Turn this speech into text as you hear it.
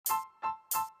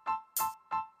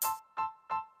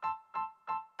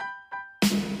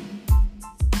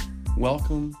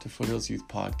Welcome to Foothills Youth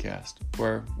Podcast,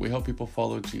 where we help people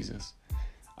follow Jesus.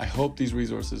 I hope these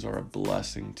resources are a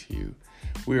blessing to you.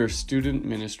 We are a student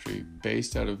ministry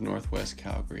based out of Northwest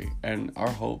Calgary, and our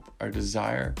hope, our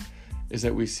desire, is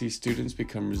that we see students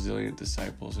become resilient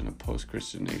disciples in a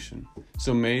post-Christian nation.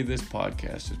 So may this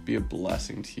podcast just be a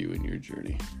blessing to you in your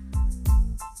journey.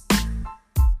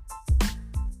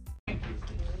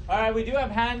 All right, we do have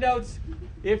handouts.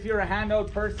 If you're a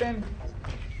handout person,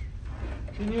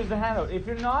 you can use the handout. If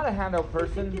you're not a handout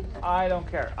person, I don't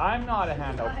care. I'm not a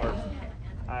handout person.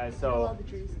 So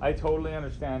I totally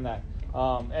understand that.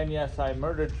 And yes, I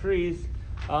murdered trees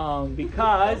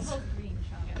because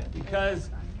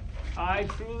I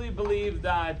truly believe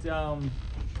that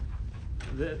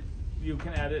that you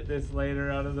can edit this later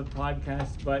out of the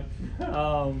podcast, but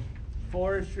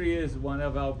forestry is one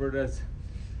of Alberta's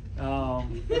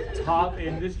top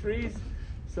industries.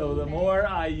 So the more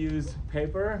I use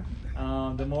paper,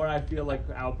 the more I feel like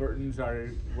Albertans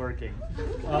are working.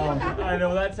 I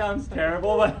know that sounds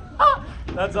terrible, but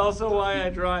that's also why I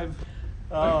drive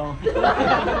a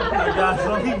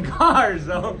gasoline car.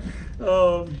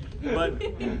 But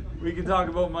we can talk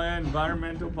about my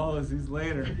environmental policies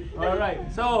later. All right,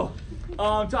 so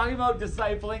talking about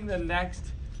discipling the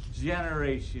next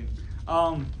generation.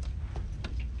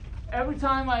 Every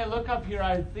time I look up here,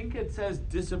 I think it says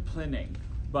disciplining,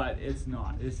 but it's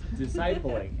not. It's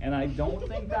discipling, and I don't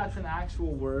think that's an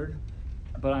actual word,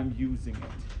 but I'm using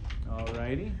it.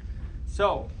 Alrighty.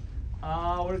 So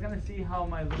we're gonna see how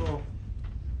my little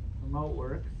remote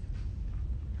works.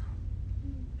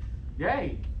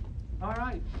 Yay! All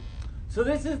right. So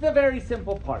this is the very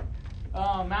simple part.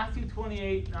 Matthew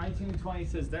 28:19-20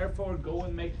 says, "Therefore go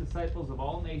and make disciples of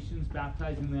all nations,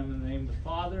 baptizing them in the name of the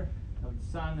Father, of the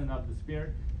Son, and of the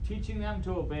Spirit, teaching them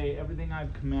to obey everything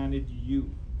I've commanded you."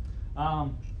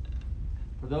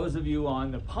 For those of you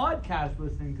on the podcast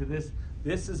listening to this,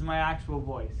 this is my actual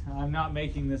voice. I'm not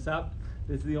making this up.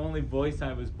 This is the only voice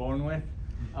I was born with,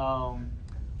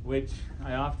 which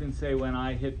I often say when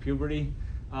I hit puberty,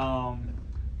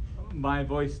 my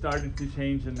voice started to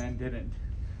change and then didn't.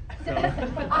 So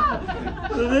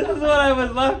this is what I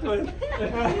was left with.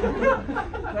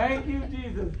 Thank you,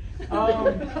 Jesus.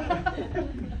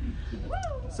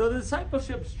 So the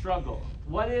discipleship struggle.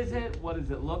 What is it? What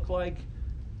does it look like?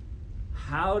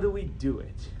 How do we do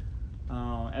it?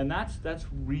 And that's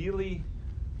really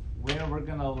where we're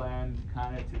going to land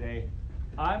kind of today.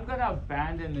 I'm going to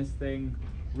abandon this thing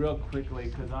real quickly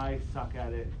because I suck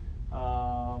at it.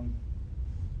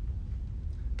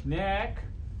 Nick,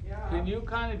 yeah. Can you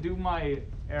kind of do my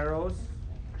arrows?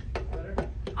 Better.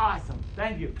 Awesome.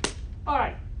 Thank you. All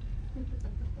right.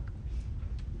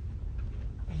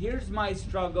 Here's my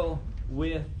struggle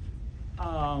with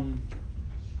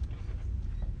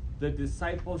the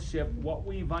discipleship, what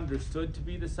we've understood to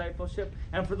be discipleship.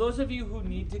 And for those of you who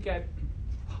need to get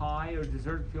pie or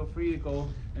dessert, feel free to go.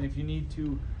 And if you need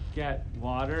to get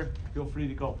water, feel free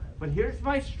to go. But here's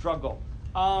my struggle.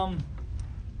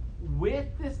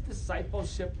 With this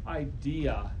discipleship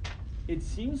idea, it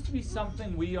seems to be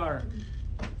something we are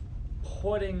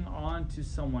putting onto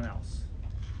someone else.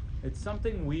 It's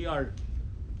something we are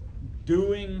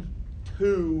doing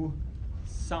to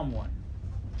someone.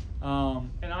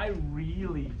 And I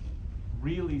really,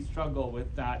 really struggle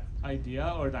with that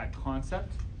idea or that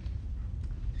concept.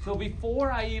 So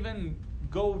before I even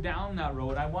go down that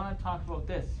road, I want to talk about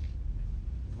this.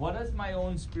 What does my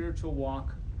own spiritual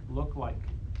walk look like?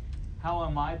 How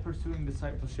am I pursuing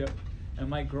discipleship?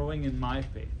 Am I growing in my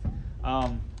faith?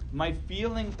 My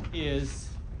feeling is,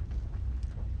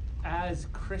 as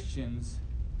Christians,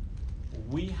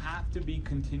 we have to be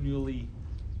continually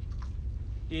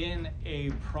in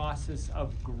a process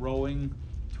of growing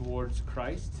towards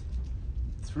Christ.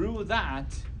 Through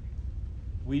that,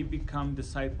 we become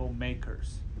disciple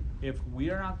makers. If we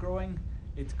are not growing,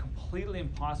 it's completely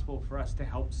impossible for us to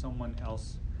help someone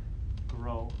else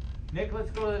grow. Nick,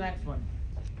 let's go to the next one.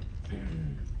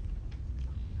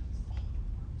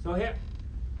 So here,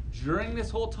 during this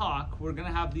whole talk, we're going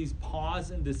to have these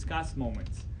pause and discuss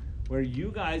moments where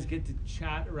you guys get to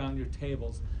chat around your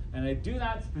tables. And I do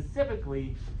that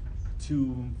specifically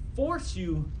to force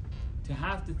you to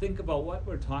have to think about what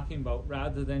we're talking about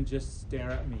rather than just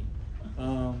stare at me.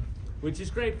 Which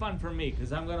is great fun for me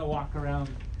because I'm going to walk around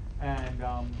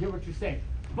and hear what you're saying.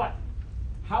 But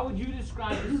how would you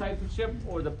describe discipleship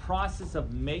or the process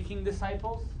of making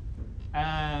disciples?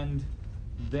 And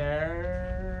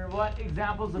what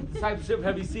examples of discipleship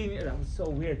have you seen? That was so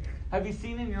weird. Have you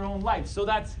seen in your own life? So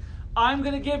I'm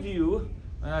going to give you,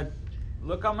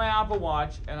 look on my Apple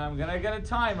Watch, and I'm going to get a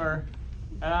timer,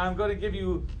 and I'm going to give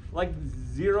you like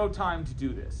 0 time to do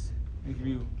this. I'm going to give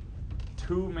you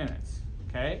 2 minutes,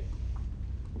 okay?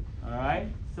 All right?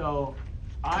 So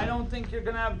I don't think you're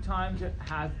going to have time to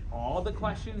have all the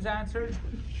questions answered,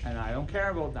 and I don't care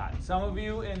about that. Some of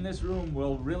you in this room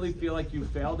will really feel like you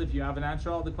failed if you haven't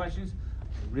answered all the questions. I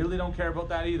really don't care about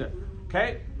that either.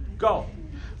 Okay? Go.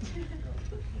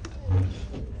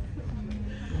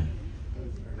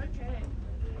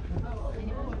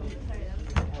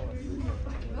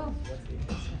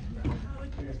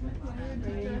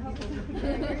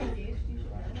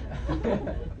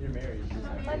 You're married.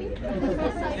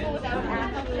 Disciple without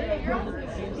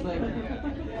asking. Seems like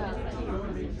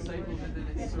disciples and then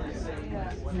it's sort of saying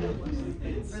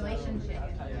Relationship.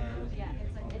 Yeah,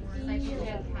 it's discipleship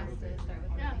has to start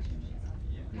with relationship.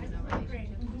 There's no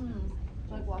relationship.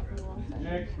 Like walking alongside.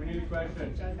 Next, we need a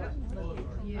question.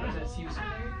 that seems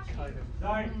kind of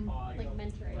Sorry. odd. Like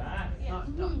mentoring. That. Not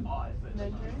odd, but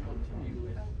Mentoring? to you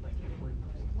with like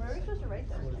Where are we supposed to write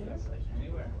this?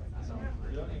 Anywhere.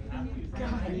 You don't even have to use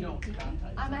that. you don't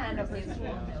baptize. I'm a hand up person. Okay. And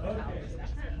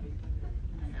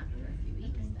after a few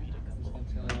weeks, then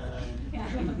once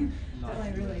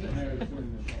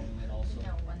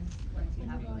you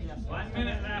have relationship. 1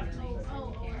 minute left.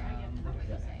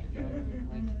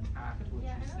 Act what you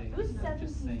say. Who's Not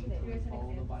just 17 saying today? to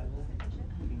follow the Bible.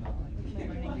 Looking up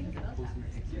like closely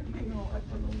executing the Bible.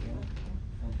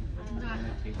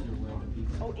 Take your word and be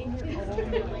Oh, in your own.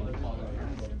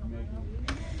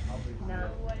 Nah,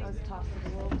 I was tossed to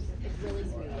the wolves. It's really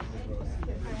sweet.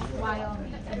 By all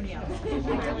means, somebody else. Oh,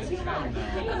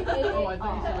 I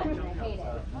thought you said like hate it.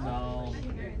 No.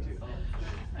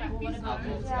 I'll go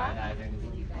skydiving.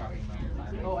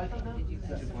 Oh, I thought that was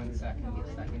just 1 second.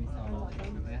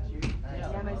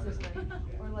 Yeah, my sister.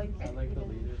 Or like, I like the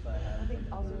leaders I I have. think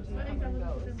also too come and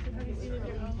goes. It's really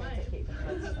intense at Cape Cod.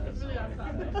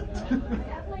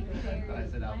 I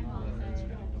said out in the wilderness.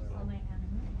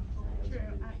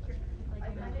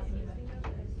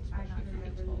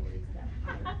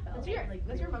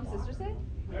 What's your mom's sister say?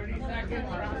 30 seconds.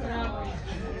 Wrap it up.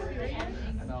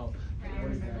 I know.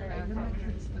 I'm like,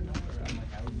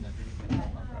 I would never get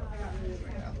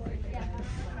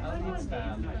I don't need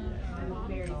spam.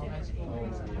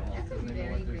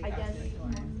 I guess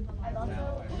I've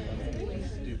also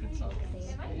Stupid songs.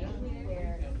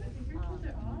 where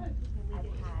I've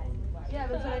had yeah,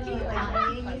 but what I mean,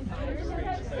 like me and you,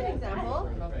 for example,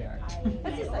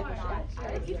 that's just like I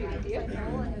keep it with you,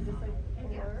 and it's just like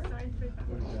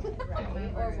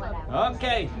or whatever.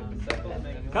 Okay.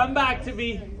 Come back to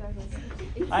me.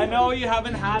 I know you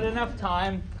haven't had enough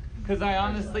time because I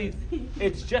honestly,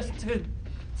 it's just to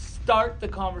start the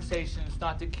conversation. It's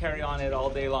not to carry on it all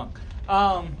day long.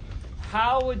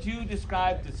 How would you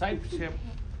describe discipleship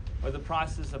or the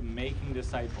process of making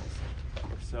disciples?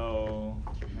 So,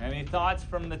 any thoughts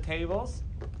from the tables?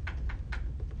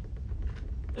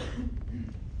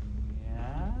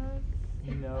 Yeah?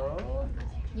 No?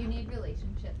 You need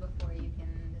relationship before you can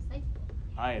disciple.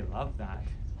 I love that.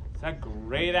 It's a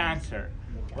great answer.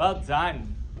 Well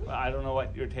done. Well, I don't know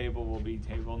what your table will be.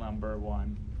 Table number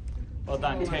 1. Well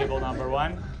done, table number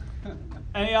 1.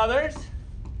 Any others? So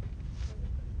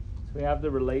we have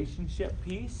the relationship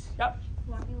piece. Yep.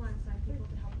 Walking alongside people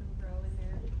to help them grow in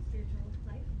their spiritual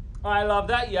life. I love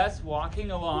that. Yes,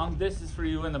 walking along. This is for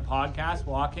you in the podcast.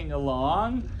 Walking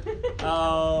along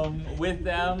with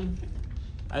them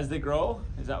as they grow.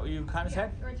 Is that what you kind of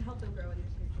said? Or to help them grow in their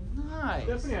spiritual life.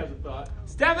 Nice. Stephanie has a thought.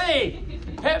 Stephanie,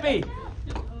 hit me. I would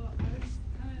kind of just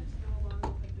go along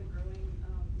with like the growing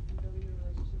and building a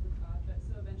relationship with God, but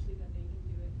so eventually that they can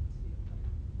do it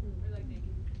too, or like they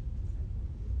can.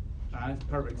 That's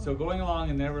perfect. So going along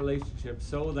in their relationship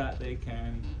so that they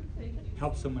can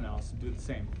help someone else do the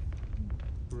same.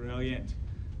 Brilliant.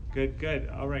 Good, good.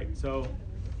 All right. So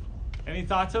any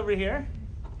thoughts over here?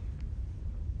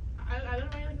 I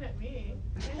don't mind looking at me.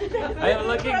 I'm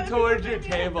looking towards your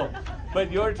table,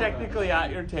 but you're technically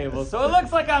at your table. So it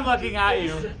looks like I'm looking at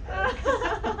you.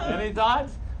 Any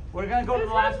thoughts? We're going to go to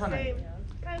the last one.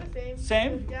 Kind of same.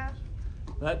 Same? Yeah.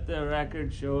 Let the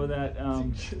record show that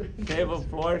table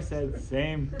 4 said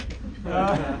same.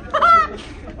 All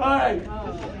right.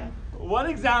 What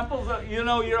examples of,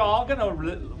 you're all going to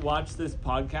watch this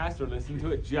podcast or listen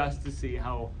to it just to see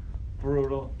how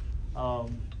brutal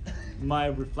my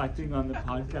reflecting on the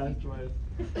podcast was.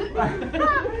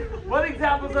 What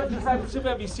examples of discipleship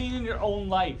have you seen in your own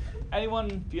life?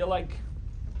 Anyone feel like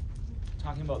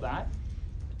talking about that?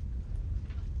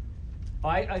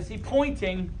 I see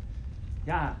pointing.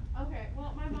 Yeah. Okay,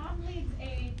 well, my mom leads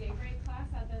a daybreak class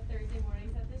at the Thursday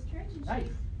mornings at this church, and Nice.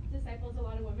 she disciples a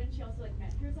lot of women. She also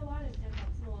mentors a lot and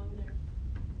helps them along in their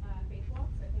faith walk.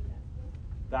 So I think that's cool.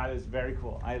 That is very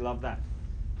cool. I love that.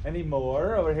 Any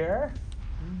more over here?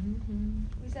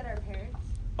 We said our parents.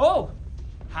 Oh,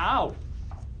 how?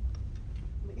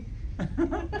 I said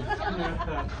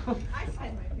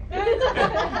my parents.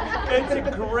 It's a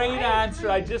great answer.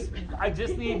 I just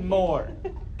need more.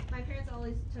 My parents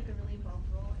always took a really involved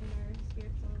role in our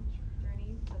spiritual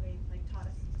journey, so they taught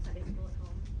us Sunday school at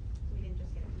home. So we didn't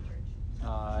just get it from church. Oh,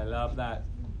 I love that.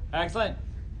 Excellent.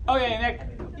 Okay, Nick,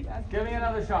 give me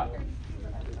another shot.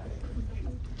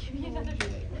 Give me another shot.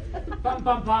 Bum,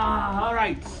 bum, bum. All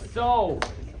right, so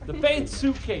the faith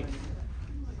suitcase.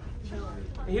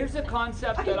 Here's a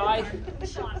concept that I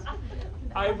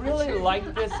really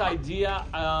like this idea.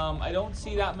 I don't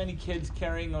see that many kids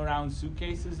carrying around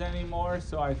suitcases anymore,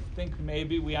 so I think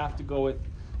maybe we have to go with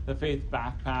the faith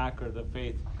backpack or the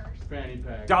faith Fanny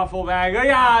pack. duffel bag. Oh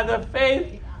yeah, the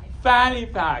faith fanny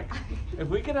pack. If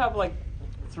we could have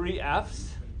 3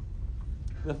 F's,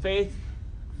 the faith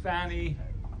fanny.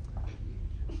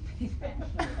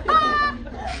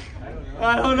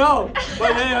 I don't know,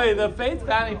 but anyway, the faith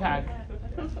fanny pack.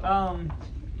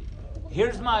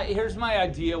 Here's my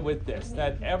idea with this,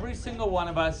 that every single one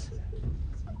of us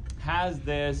has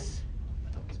this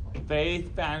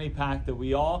faith fanny pack that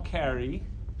we all carry.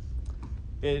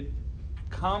 It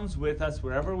comes with us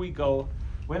wherever we go.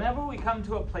 Whenever we come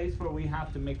to a place where we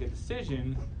have to make a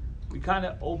decision, we kind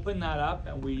of open that up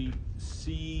and we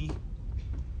see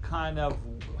kind of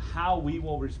how we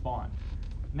will respond.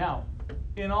 Now,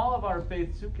 in all of our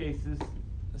faith suitcases,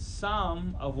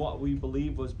 some of what we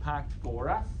believe was packed for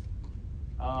us.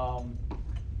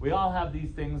 We all have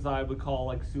these things I would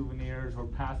call souvenirs or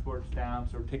passport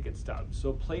stamps or ticket stubs.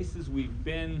 So places we've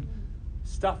been,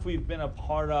 stuff we've been a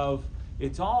part of,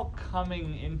 it's all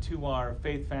coming into our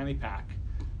faith fanny pack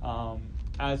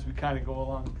as we kind of go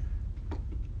along.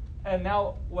 And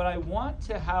now what I want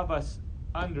to have us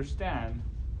understand,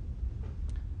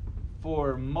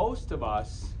 for most of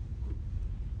us,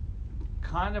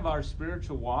 kind of our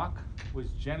spiritual walk was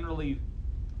generally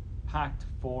packed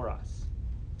for us.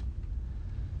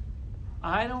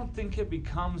 I don't think it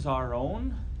becomes our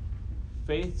own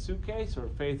faith suitcase or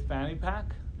faith fanny pack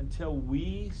until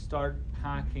we start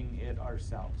packing it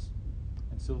ourselves.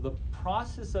 And so the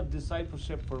process of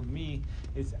discipleship for me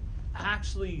is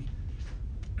actually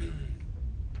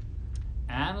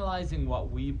analyzing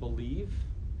what we believe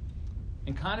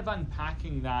and kind of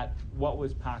unpacking that, what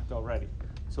was packed already.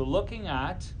 So looking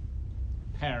at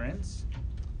parents,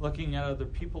 looking at other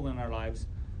people in our lives,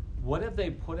 what have they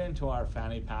put into our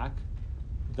fanny pack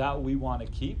that we want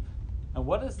to keep? And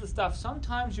what is the stuff?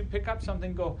 Sometimes you pick up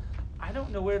something and go, I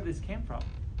don't know where this came from.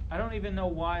 I don't even know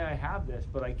why I have this,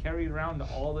 but I carry it around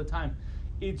all the time.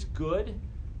 It's good,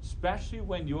 especially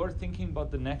when you're thinking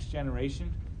about the next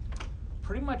generation.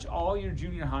 Pretty much all your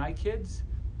junior high kids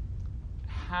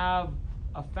have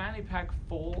a fanny pack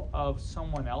full of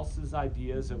someone else's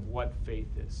ideas of what faith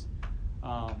is.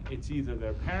 It's either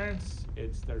their parents,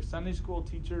 it's their Sunday school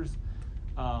teachers,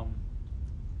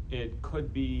 it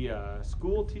could be a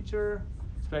school teacher,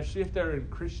 especially if they're in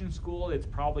Christian school, it's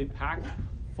probably packed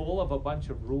full of a bunch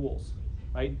of rules,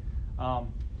 right? And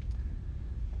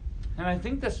I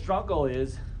think the struggle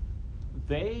is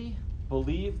they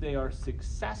believe they are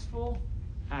successful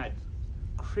at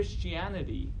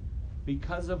Christianity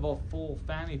because of a full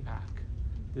fanny pack.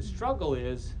 The struggle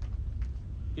is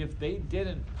if they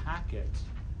didn't pack it,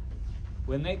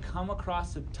 when they come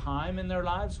across a time in their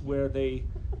lives where they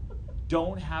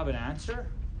don't have an answer,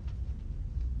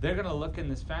 they're going to look in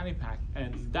this fanny pack,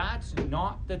 and that's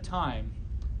not the time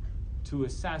to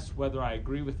assess whether I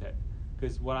agree with it.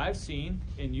 Because what I've seen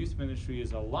in youth ministry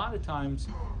is a lot of times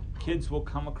kids will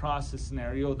come across a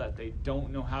scenario that they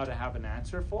don't know how to have an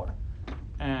answer for,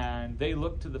 and they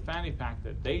look to the fanny pack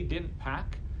that they didn't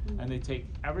pack, and they take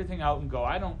everything out and go,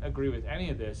 I don't agree with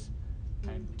any of this,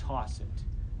 and toss it.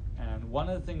 And one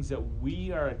of the things that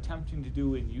we are attempting to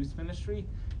do in youth ministry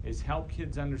is help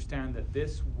kids understand that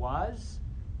this was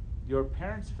your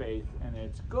parents' faith, and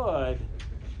it's good,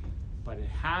 but it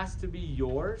has to be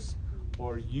yours,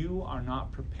 or you are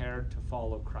not prepared to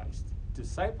follow Christ.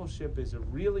 Discipleship is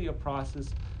really a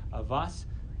process of us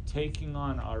taking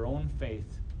on our own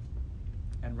faith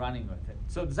and running with it.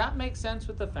 So does that make sense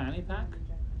with the fanny pack?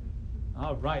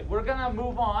 All right, we're going to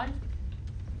move on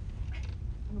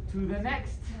to the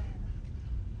next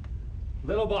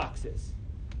little boxes,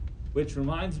 which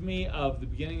reminds me of the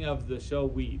beginning of the show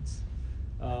Weeds,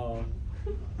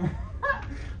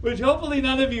 which hopefully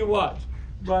none of you watch.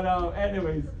 But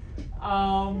anyways,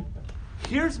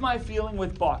 here's my feeling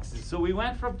with boxes. So we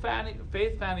went from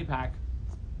faith fanny pack.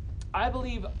 I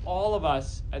believe all of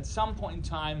us at some point in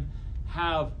time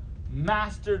have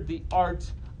mastered the art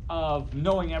of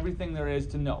knowing everything there is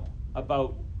to know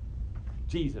about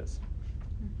Jesus.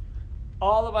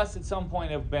 All of us at some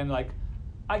point have been like,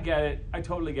 I get it, I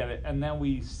totally get it. And then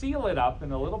we seal it up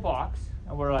in a little box,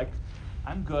 and we're like,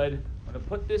 I'm good, I'm going to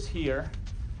put this here.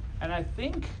 And I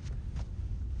think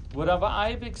what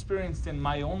I've experienced in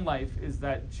my own life is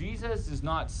that Jesus is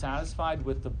not satisfied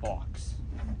with the box.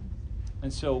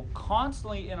 And so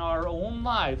constantly in our own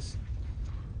lives,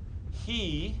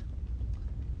 he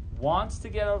wants to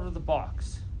get out of the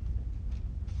box.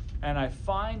 And I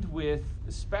find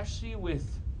especially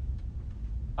with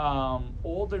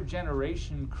older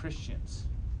generation Christians,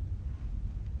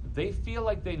 they feel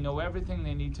like they know everything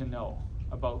they need to know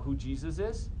about who Jesus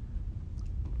is.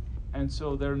 And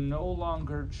so they're no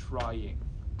longer trying.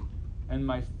 And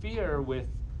my fear with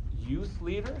youth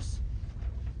leaders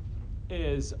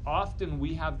is often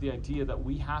we have the idea that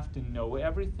we have to know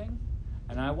everything.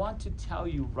 And I want to tell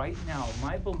you right now,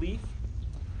 my belief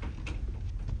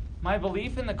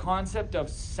in the concept of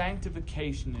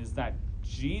sanctification is that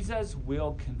Jesus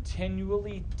will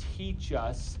continually teach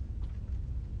us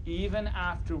even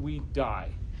after we die.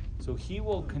 So he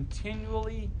will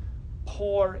continually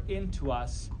pour into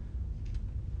us.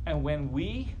 And when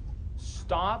we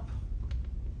stop,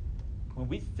 when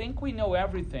we think we know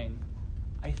everything,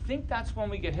 I think that's when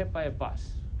we get hit by a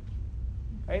bus.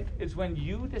 Right? It's when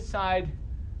you decide,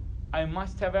 I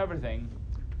must have everything.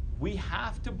 We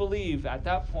have to believe at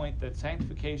that point that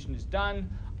sanctification is done.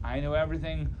 I know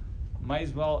everything. Might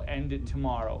as well end it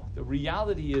tomorrow. The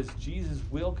reality is Jesus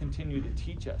will continue to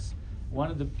teach us. One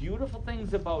of the beautiful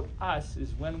things about us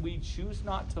is when we choose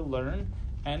not to learn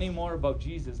any more about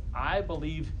Jesus, I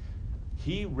believe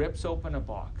he rips open a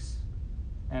box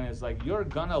and is like, you're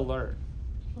gonna learn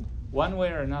one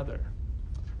way or another.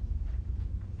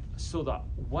 So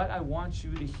what I want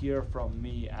you to hear from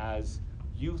me as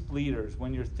youth leaders,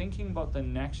 when you're thinking about the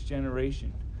next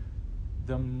generation,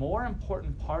 the more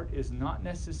important part is not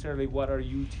necessarily what are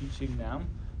you teaching them,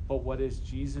 but what is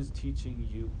Jesus teaching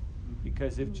you.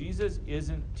 Because if Jesus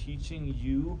isn't teaching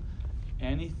you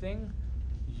anything,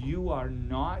 you are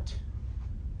not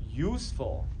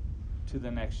useful to the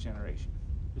next generation.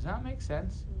 Does that make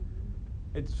sense?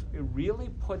 It really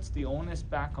puts the onus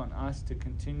back on us to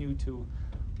continue to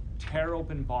tear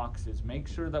open boxes. Make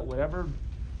sure that whatever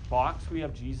box we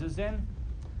have Jesus in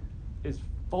is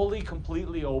fully,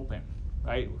 completely open,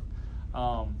 right?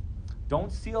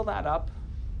 Don't seal that up.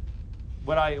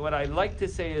 What I like to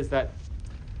say is that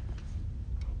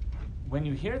when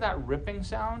you hear that ripping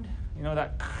sound, you know,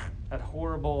 that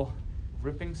horrible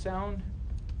ripping sound,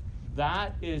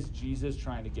 that is Jesus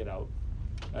trying to get out,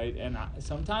 right? And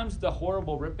sometimes the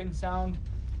horrible ripping sound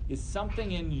is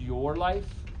something in your life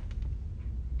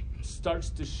starts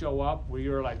to show up where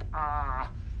you're like,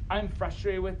 I'm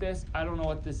frustrated with this. I don't know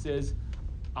what this is.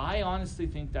 I honestly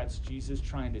think that's Jesus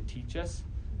trying to teach us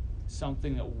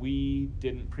something that we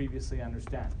didn't previously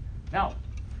understand. Now,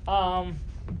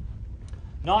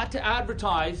 not to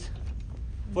advertise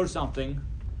for something,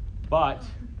 but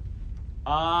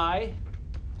I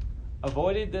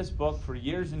avoided this book for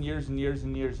years and years and years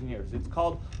and years and years. It's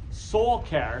called Soul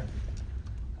Care.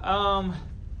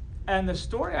 And the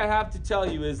story I have to tell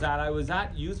you is that I was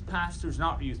at not youth pastors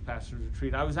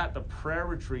retreat. I was at the prayer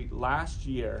retreat last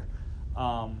year.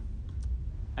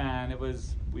 And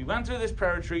we went through this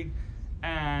prayer retreat,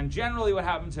 and generally what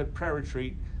happens at prayer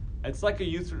retreat, it's like a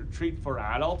youth retreat for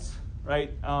adults,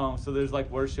 right? So there's like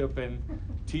worship and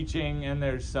teaching, and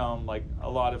there's some like a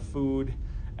lot of food.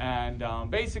 And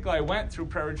basically I went through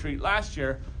prayer retreat last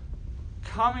year,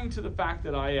 coming to the fact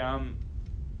that I am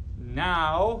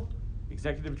now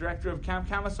executive director of Camp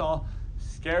Camisol,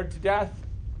 scared to death,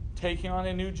 taking on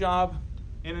a new job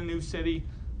in a new city.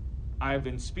 I've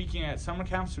been speaking at summer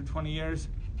camps for 20 years.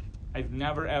 I've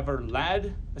never ever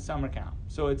led a summer camp.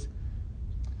 So it's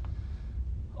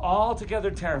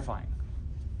altogether terrifying.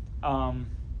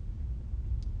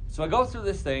 So I go through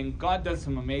this thing. God does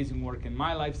some amazing work in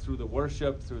my life through the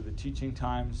worship, through the teaching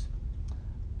times.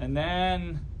 And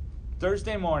then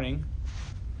Thursday morning,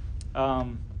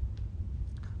 I'm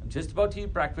just about to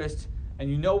eat breakfast. And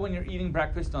you know when you're eating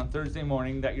breakfast on Thursday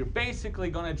morning that you're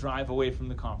basically going to drive away from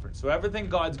the conference. So everything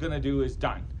God's going to do is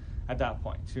done at that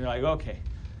point. So you're like, okay,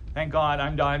 thank God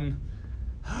I'm done.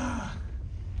 And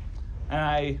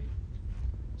I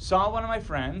saw one of my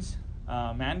friends,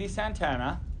 Mandy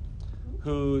Santana,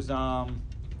 whose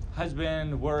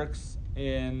husband works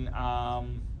in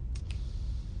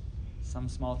some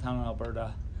small town in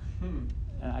Alberta.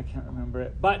 And I can't remember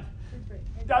it, but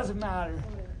it doesn't matter.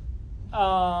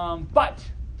 But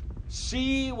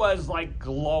she was like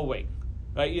glowing,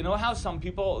 right? You know how some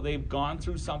people, they've gone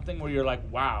through something where you're like,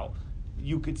 wow,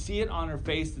 you could see it on her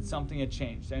face that something had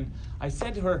changed. And I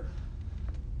said to her,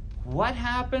 what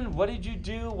happened? What did you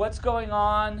do? What's going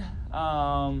on?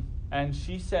 And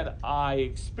she said, I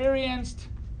experienced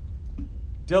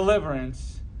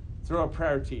deliverance through a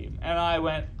prayer team. And I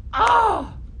went,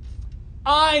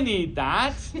 I need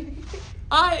that.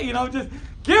 Just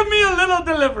give me a little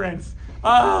deliverance.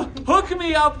 Hook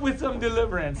me up with some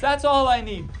deliverance. That's all I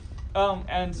need.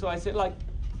 And so I said,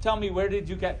 tell me, where did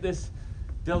you get this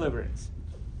deliverance?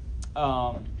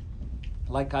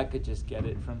 Like I could just get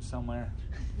it from somewhere.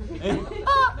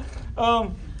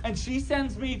 And she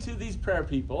sends me to these prayer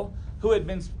people who had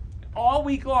been all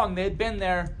week long. They had been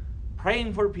there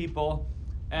praying for people,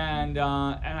 and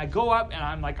I go up and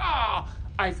I'm like,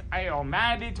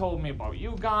 Mandy told me about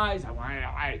you guys.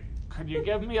 Could you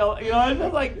give me it's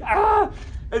just like,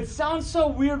 It sounds so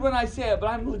weird when I say it, but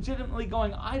I'm legitimately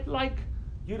going, I'd like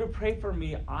you to pray for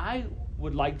me. I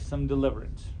would like some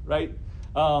deliverance, right?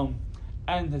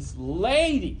 And this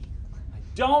lady, I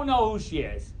don't know who she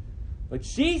is, but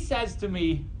she says to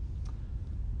me,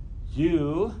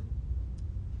 you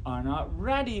are not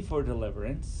ready for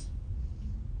deliverance.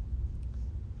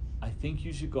 I think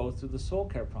you should go through the soul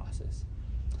care process.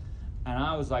 And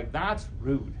I was like, that's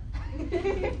rude.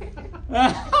 I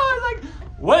was like,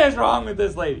 what is wrong with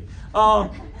this lady?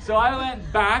 So I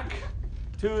went back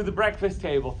to the breakfast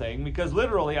table thing, because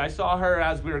literally I saw her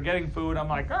as we were getting food. I'm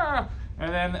like,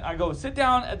 and then I go sit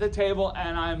down at the table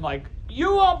and I'm like,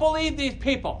 you won't believe these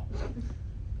people.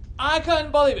 I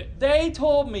couldn't believe it. They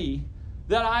told me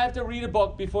that I have to read a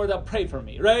book before they'll pray for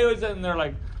me, right? And they're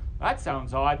like, that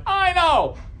sounds odd. I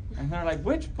know. And they're like,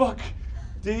 which book?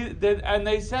 And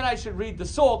they said I should read the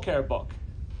soul care book.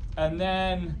 And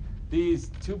then these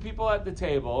two people at the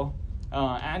table,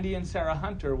 Andy and Sarah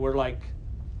Hunter, were like,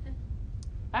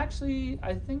 actually,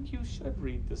 I think you should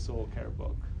read the soul care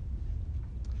book.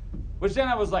 Which then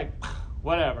I was like,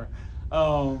 whatever.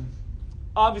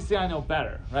 Obviously I know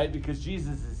better, right? Because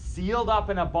Jesus is sealed up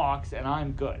in a box and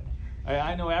I'm good.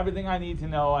 I know everything I need to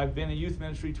know. I've been in youth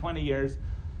ministry 20 years.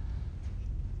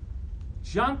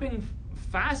 Jumping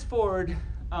fast forward,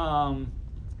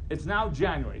 it's now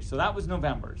January. So that was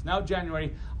November. It's now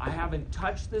January. I haven't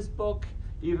touched this book,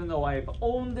 even though I've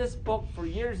owned this book for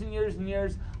years and years and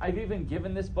years. I've even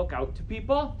given this book out to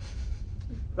people.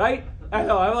 Right? I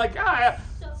know. I'm like,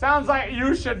 sounds like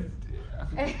you should.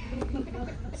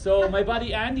 So my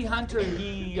buddy Andy Hunter,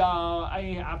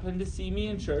 I happened to see me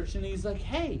in church, and he's like,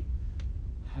 hey,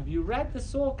 have you read the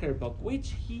soul care book?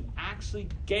 Which he actually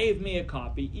gave me a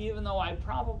copy, even though I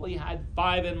probably had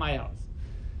 5 in my house.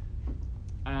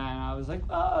 And I was like,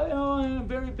 I'm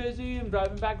very busy. I'm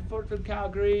driving back and forth from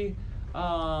Calgary.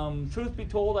 Truth be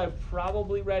told, I've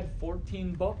probably read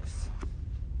 14 books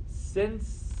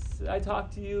since I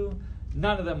talked to you.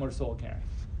 None of them were soul care.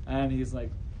 And he's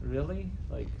like, really?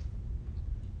 Like,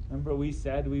 remember we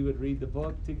said we would read the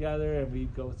book together and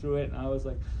we'd go through it? And I was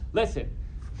like, listen,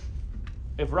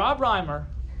 if Rob Reimer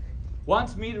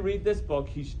wants me to read this book,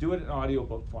 he should do it in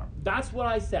audiobook form. That's what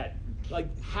I said. Like,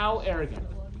 how arrogant.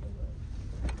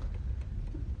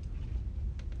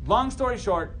 Long story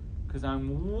short, because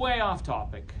I'm way off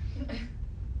topic,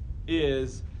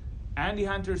 is Andy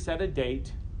Hunter set a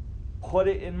date, put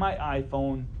it in my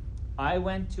iPhone. I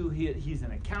went to, he's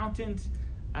an accountant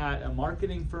at a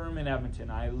marketing firm in Edmonton.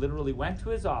 I literally went to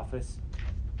his office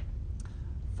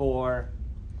for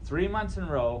 3 months in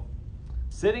a row,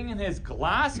 sitting in his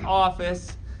glass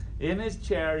office, in his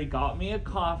chair. He got me a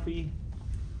coffee,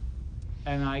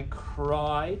 and I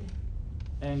cried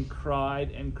and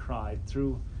cried and cried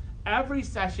through every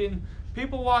session.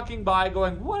 People walking by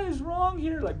going, what is wrong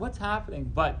here? Like, what's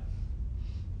happening? But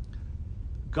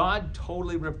God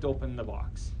totally ripped open the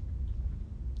box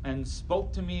and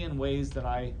spoke to me in ways that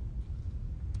I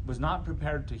was not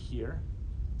prepared to hear.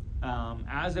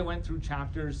 As I went through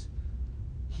chapters,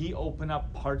 he opened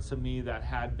up parts of me that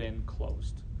had been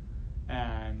closed.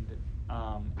 And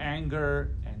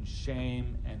anger and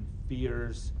shame and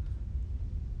fears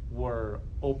were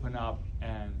opened up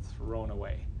and thrown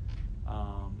away.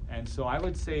 And so I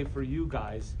would say for you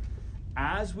guys,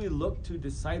 as we look to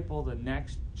disciple the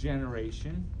next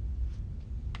generation,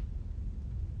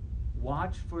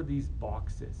 watch for these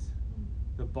boxes.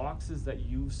 The boxes that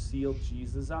you've sealed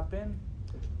Jesus up in.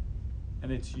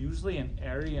 And it's usually an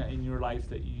area in your life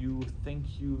that you think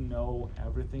you know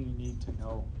everything you need to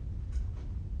know.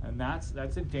 And that's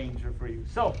a danger for you.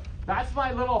 So that's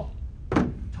my little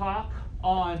talk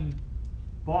on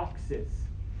boxes.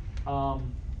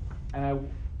 And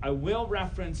I will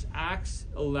reference Acts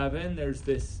 11. There's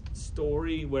this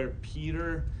story where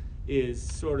Peter is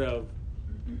sort of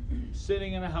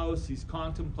sitting in a house. He's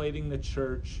contemplating the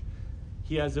church.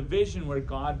 he has a vision where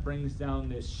God brings down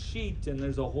this sheet, and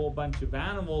there's a whole bunch of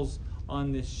animals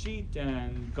on this sheet,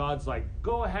 and God's like,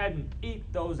 go ahead and eat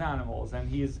those animals. And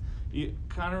you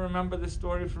kind of remember the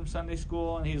story from Sunday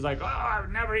school, and he's like, oh, I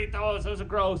would never eat those are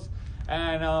gross.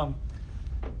 And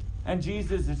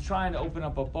Jesus is trying to open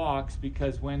up a box,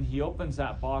 because when he opens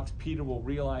that box, Peter will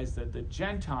realize that the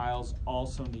Gentiles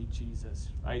also need Jesus,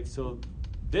 right? So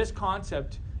this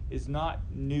concept is not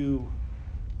new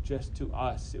just to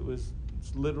us.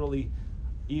 It's literally,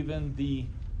 even the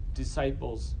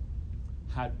disciples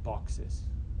had boxes,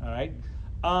 all right?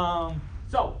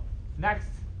 So, next.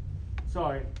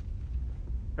 Sorry.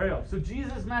 There we go. So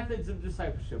Jesus' methods of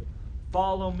discipleship.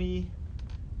 Follow me,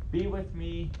 be with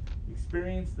me,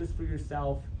 experience this for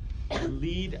yourself,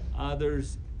 lead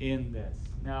others in this.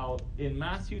 Now, in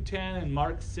Matthew 10 and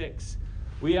Mark 6,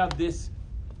 we have this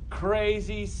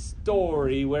crazy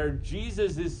story where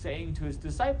Jesus is saying to his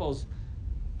disciples,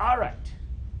 all right,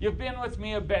 you've been with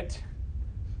me a bit.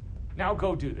 Now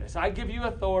go do this. I give you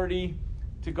authority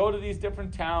to go to these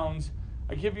different towns.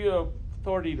 I give you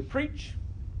authority to preach,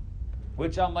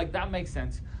 which I'm like, that makes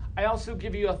sense. I also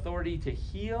give you authority to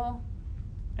heal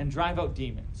and drive out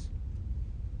demons.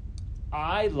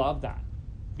 I love that,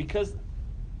 because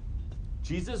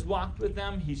Jesus walked with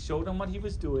them. He showed them what he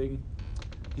was doing.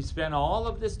 He spent all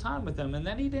of this time with them, and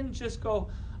then he didn't just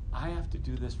go, I have to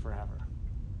do this forever.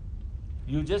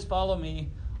 You just follow me,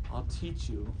 I'll teach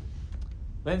you.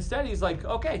 But instead he's like,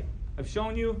 okay, I've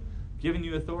shown you, given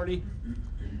you authority,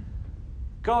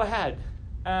 go ahead.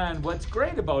 And what's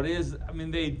great about it is,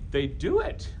 they do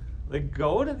it. They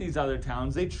go to these other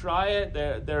towns, they try it,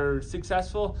 they're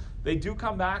successful. They do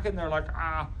come back and they're like,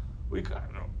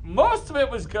 most of it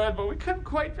was good, but we couldn't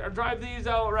quite drive these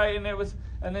out right. And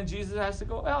then Jesus has to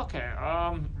go, well, okay,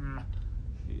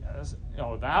 yes,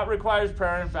 that requires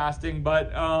prayer and fasting,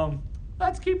 but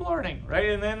let's keep learning, right?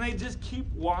 And then they just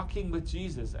keep walking with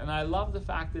Jesus. And I love the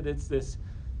fact that it's this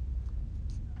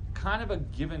kind of a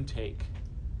give and take.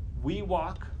 We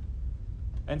walk,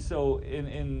 and so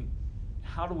in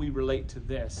how do we relate to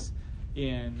this?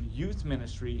 In youth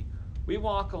ministry, we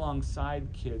walk alongside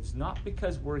kids, not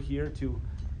because we're here to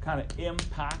kind of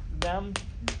impact them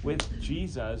with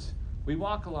Jesus. We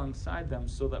walk alongside them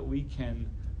so that we can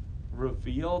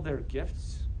reveal their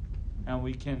gifts, and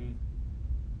we can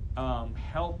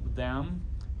help them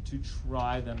to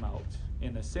try them out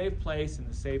in a safe place, in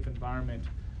a safe environment.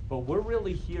 But we're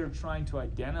really here trying to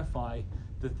identify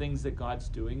the things that God's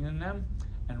doing in them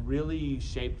and really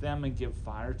shape them and give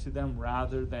fire to them,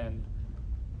 rather than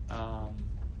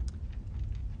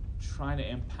trying to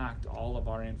impact all of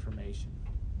our information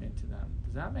into them.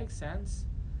 Does that make sense?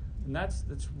 And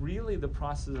that's really the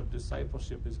process of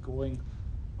discipleship, is going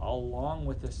along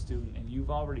with a student. And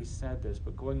you've already said this,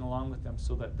 but going along with them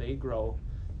so that they grow.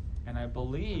 And I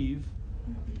believe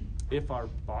if our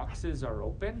boxes are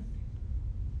open,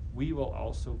 we will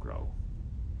also grow.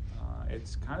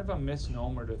 It's kind of a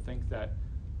misnomer to think that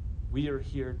we are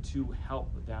here to help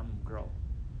them grow.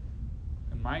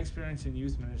 And my experience in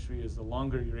youth ministry is, the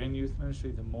longer you're in youth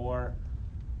ministry, the more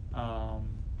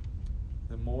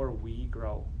we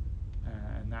grow.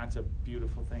 And that's a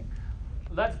beautiful thing.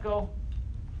 Let's go.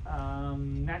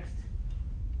 Next.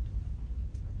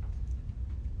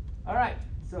 All right.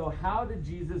 So how did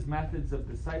Jesus' methods of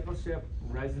discipleship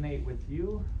resonate with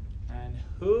you? And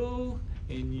who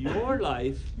in your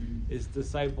life is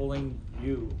discipling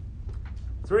you?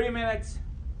 3 minutes.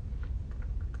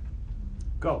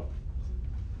 Go.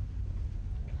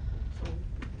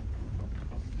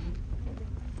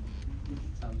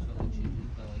 Sounds really cheesy,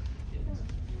 but like kids on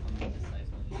the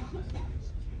discipling.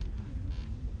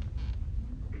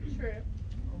 True.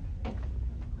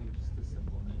 Like just the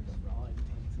simple things.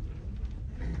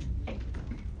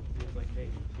 It's like, hey,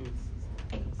 dudes,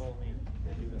 follow me,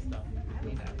 do this stuff. I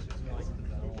mean, actually, like,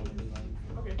 because I don't want to be like,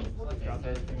 Okay, we'll just drop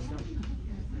everything and go.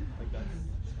 Like that's,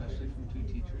 especially from two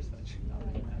teachers that should not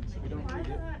be that. So we don't Why read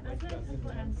it. not? Like That's not a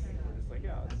simple answer. We're just like,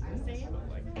 yeah, it's Same? but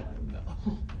like, no.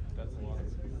 that's a lot of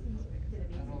experience.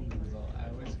 I don't think so. I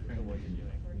always Know cringe. what you're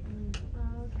doing.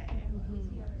 Oh, okay. I think the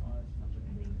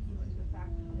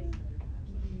fact that they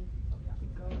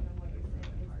keep going on what you're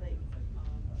saying is like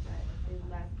that they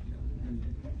left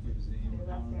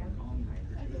hands behind.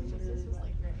 Jesus was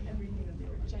like everything that they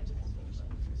were Gentiles.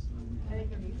 I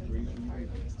think for me, it's hard.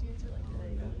 Students are like, I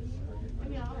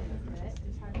mean, I'll admit it.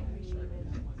 It's hard for me to even.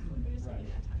 We're just taking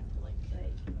that time to like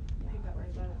pick up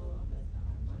words out of it a little bit.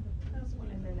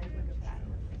 And then I think of that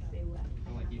when like they left.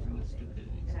 Or like even the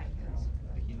stupidity. And I can.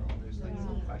 Like, there's like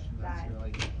some questions that you're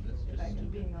like, this If I just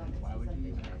keep being stupid. honest, Why would you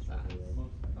something even that ask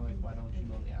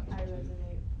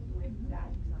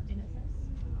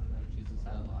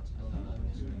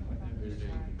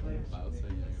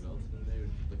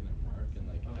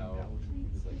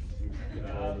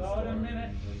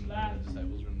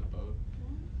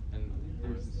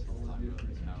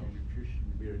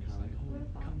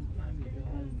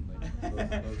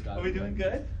Are we doing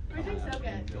good? We're doing so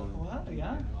good. Wow,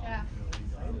 yeah. Yeah.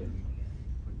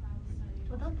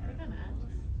 Well, don't pick on us.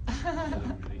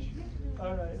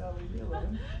 All right, I'll leave you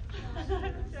alone.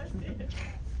 Just it.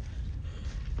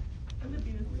 I'm gonna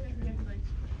be this weird. We have to like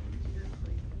just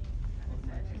like.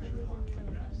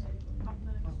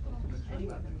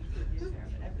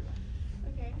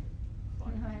 Okay.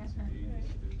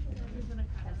 Who's gonna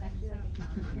cut? That's actually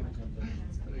like a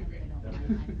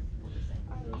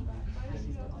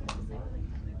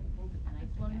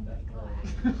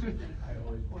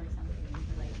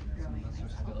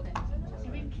I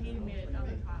think Katie made it on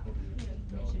the top.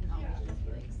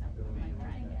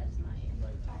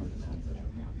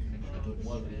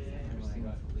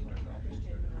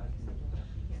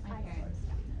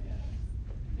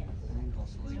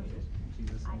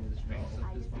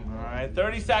 All right,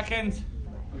 30 seconds.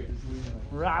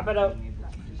 Wrap it up.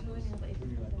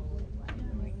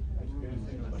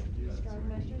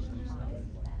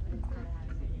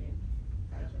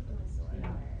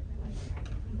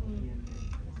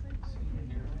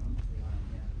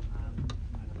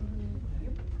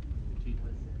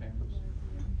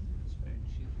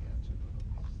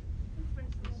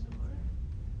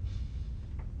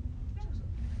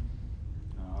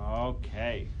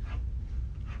 Okay.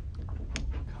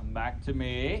 Come back to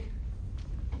me.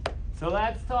 So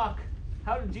let's talk.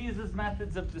 How do Jesus'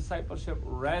 methods of discipleship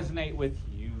resonate with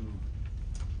you?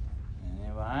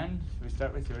 Anyone? Should we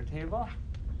start with your table?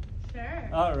 Sure.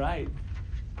 All right.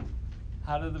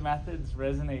 How do the methods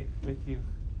resonate with you?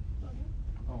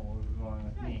 Oh, we're going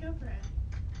with me. Go for it.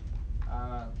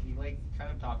 He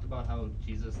kind of talked about how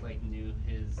Jesus knew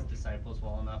his disciples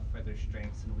well enough for their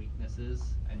strengths and weaknesses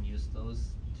and used those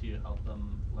to help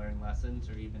them learn lessons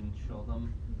or even show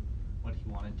them what he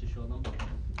wanted to show them.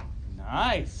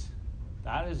 Nice.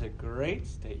 That is a great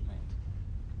statement.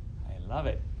 I love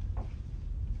it.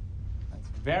 That's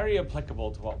very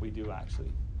applicable to what we do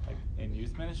actually. Like in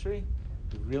youth ministry,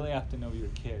 you really have to know your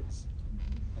kids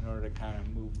in order to kind of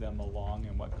move them along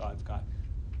in what God's got.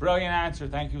 Brilliant answer.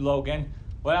 Thank you, Logan.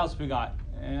 What else we got?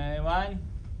 Anyone?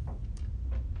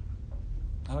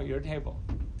 How about your table?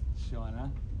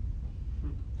 Shauna?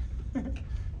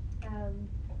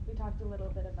 We talked a little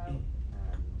bit about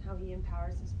how he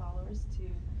empowers his followers to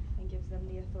and gives them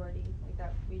the authority. Like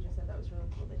that, we just said that was really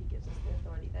cool that he gives us the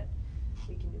authority that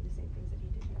we can do the same things that he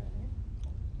did here on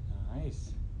earth.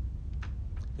 Nice.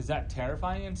 Is that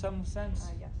terrifying in some sense?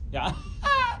 Yes. Yeah.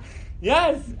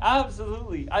 Yes,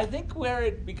 absolutely. I think where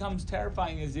it becomes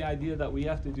terrifying is the idea that we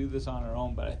have to do this on our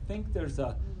own. But I think there's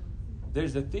a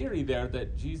theory there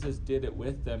that Jesus did it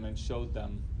with them and showed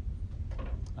them.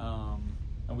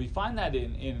 And we find that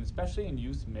in especially in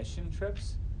youth mission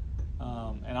trips.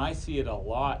 And I see it a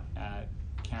lot at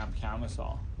Camp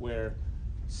Camisol, where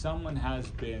someone has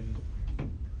been,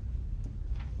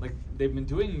 they've been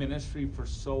doing ministry for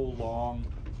so long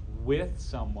with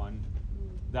someone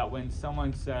that when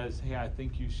someone says, hey, I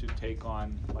think you should take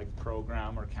on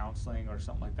program or counseling or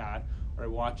something like that, or I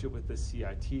watch it with the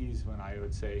CITs when I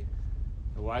would say,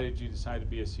 why did you decide to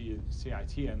be a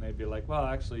CIT? And they'd be like, well,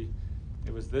 actually,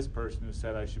 it was this person who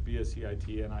said I should be a CIT,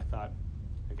 and I thought,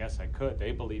 I guess I could.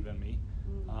 They believe in me.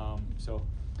 So,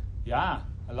 yeah,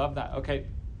 I love that. Okay,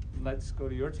 let's go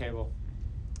to your table.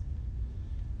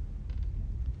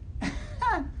 It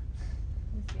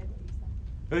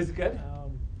was good?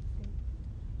 The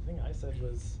thing I said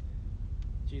was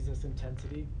Jesus'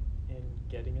 intensity in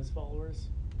getting his followers,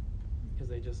 because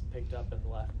they just picked up and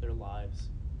left their lives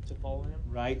to follow him.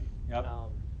 Right, yep.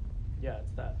 Yeah,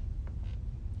 it's that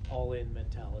all-in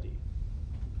mentality.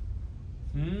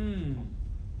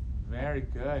 Very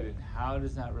good. And how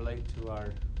does that relate to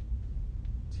our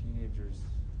teenagers?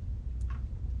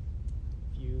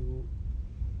 If you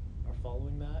are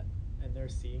following that and they're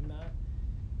seeing that,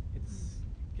 it's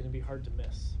going to be hard to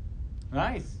miss.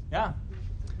 Nice. Yeah.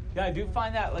 Yeah, I do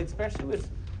find that, especially with,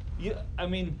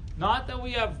 not that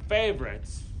we have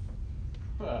favorites,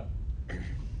 but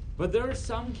there are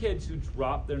some kids who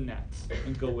drop their nets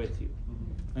and go with you.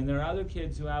 And there are other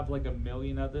kids who have a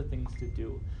million other things to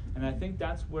do. And I think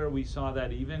that's where we saw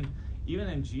that even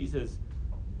in Jesus'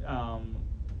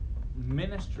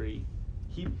 ministry,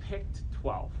 he picked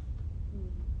 12.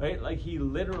 Right? He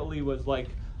literally was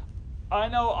I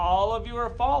know all of you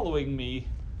are following me,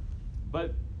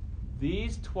 but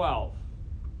these 12,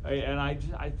 right? And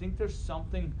I think there's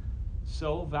something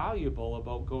so valuable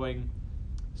about going,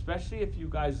 especially if you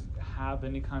guys have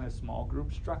any kind of small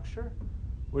group structure,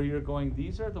 where you're going,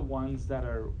 these are the ones that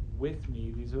are with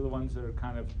me, these are the ones that are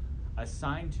kind of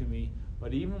assigned to me,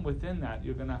 but even within that,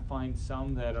 you're going to find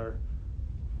some that are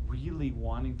really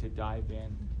wanting to dive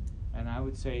in. And I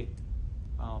would say,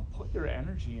 put your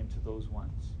energy into those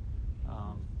ones.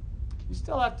 You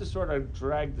still have to sort of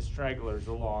drag the stragglers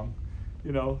along,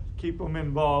 keep them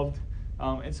involved.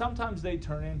 And sometimes they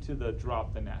turn into the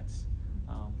drop the nets.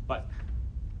 But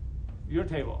your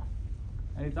table.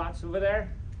 Any thoughts over there?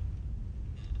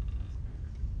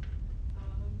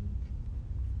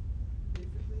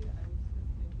 Basically, I was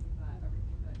just thinking that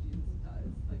everything that Jesus does,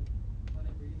 like when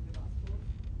I'm reading the Gospels,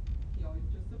 he always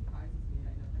just surprises me.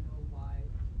 I never know why,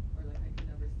 or like I could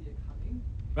never see it coming.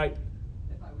 Right.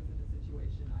 If I was in a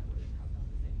situation, I wouldn't have done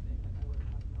the same thing. Like I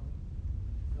wouldn't have known.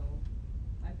 So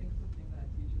I think something that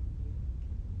teaches me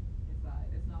is that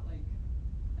it's not like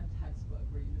a textbook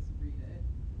where you just read it.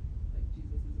 Like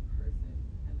Jesus is a person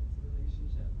and it's a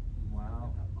relationship.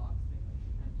 Wow. Like that box thing, like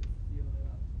you can't just seal it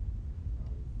up.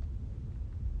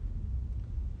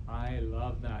 I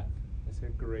love that. That's a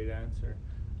great answer.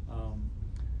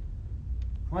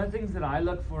 One of the things that I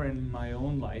look for in my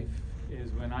own life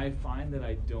is when I find that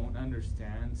I don't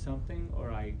understand something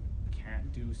or I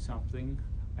can't do something,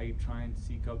 I try and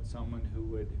seek out someone who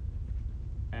would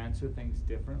answer things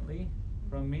differently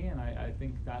from me. And I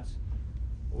think that's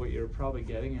what you're probably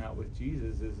getting at with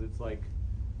Jesus is it's like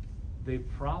they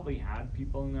probably had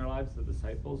people in their lives, the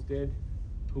disciples did,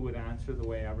 who would answer the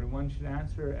way everyone should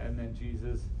answer, and then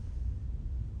Jesus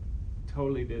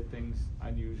totally did things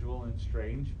unusual and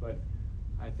strange, but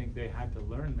I think they had to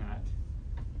learn that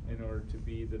in order to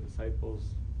be the disciples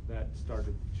that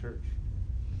started the church.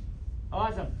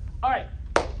 Awesome. All right.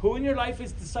 Who in your life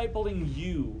is discipling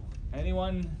you?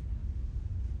 Anyone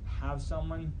have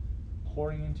someone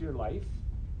pouring into your life?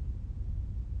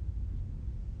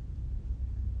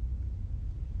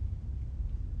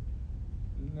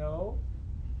 No?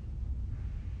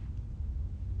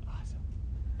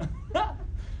 Awesome.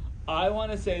 I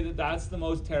want to say that that's the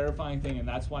most terrifying thing, and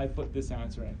that's why I put this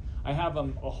answer in. I have a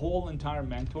whole entire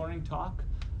mentoring talk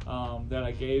that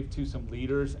I gave to some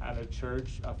leaders at a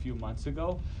church a few months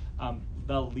ago.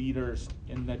 The leaders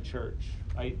in the church,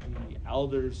 right? And the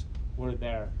elders were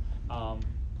there.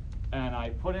 And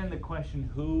I put in the question,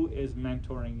 who is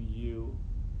mentoring you?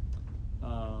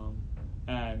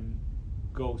 And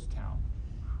Ghost Town.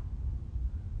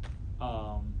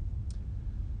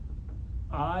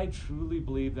 I truly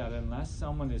believe that unless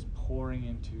someone is pouring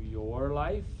into your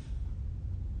life,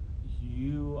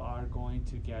 you are going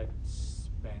to get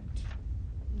spent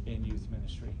in youth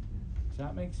ministry. Does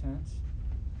that make sense?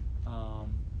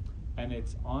 And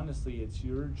it's honestly, it's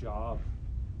your job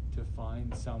to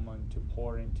find someone to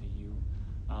pour into you.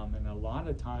 And a lot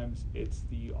of times it's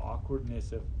the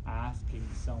awkwardness of asking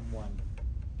someone,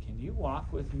 can you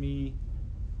walk with me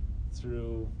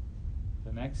through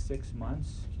the next 6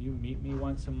 months? Can you meet me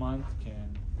once a month?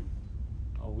 Can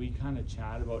we kind of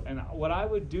chat about, and what I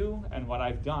would do and what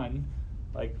I've done,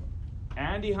 like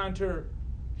Andy Hunter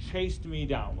chased me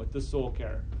down with the soul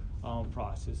care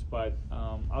process, but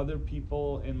other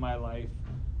people in my life,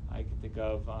 I can think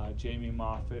of Jamie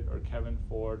Moffat or Kevin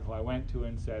Ford, who I went to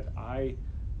and said, I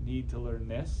need to learn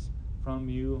this from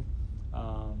you.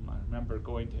 I remember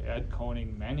going to Ed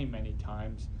Koning many, many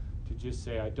times to just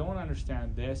say, I don't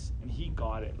understand this, and he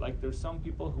got it. Like there's some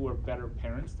people who are better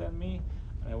parents than me,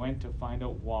 and I went to find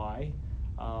out why.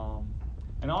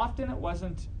 And often it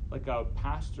wasn't like a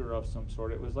pastor of some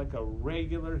sort, it was like a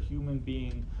regular human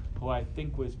being who I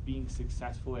think was being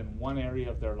successful in one area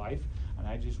of their life, and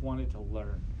I just wanted to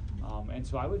learn. And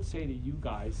so I would say to you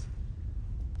guys,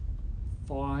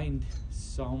 find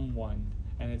someone,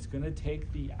 and it's going to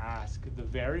take the ask, the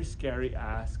very scary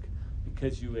ask,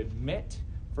 because you admit,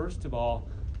 first of all,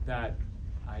 that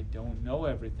I don't know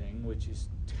everything, which is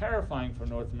terrifying for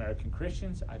North American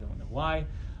Christians. I don't know why.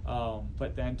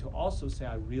 But then to also say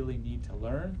I really need to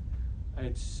learn,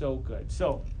 it's so good.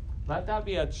 So let that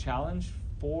be a challenge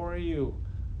for you.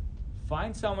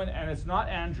 Find someone, and it's not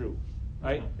Andrew,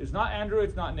 right? It's not Andrew,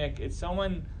 it's not Nick. It's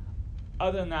someone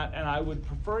other than that, and I would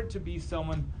prefer it to be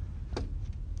someone,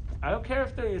 I don't care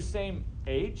if they're your same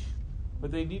age,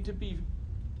 but they need to be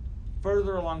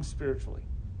further along spiritually.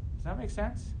 Does that make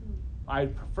sense?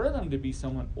 I'd prefer them to be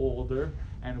someone older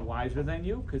and wiser than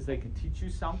you, because they can teach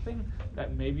you something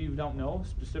that maybe you don't know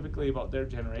specifically about their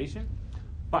generation.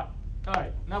 But, all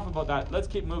right, enough about that. Let's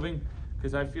keep moving,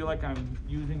 because I feel like I'm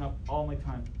using up all my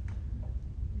time.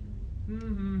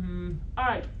 All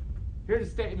right, here's a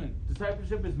statement.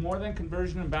 Discipleship is more than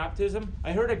conversion and baptism.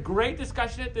 I heard a great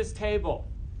discussion at this table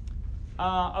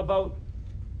about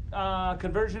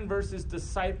conversion versus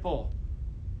disciple.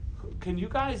 Can you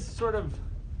guys sort of...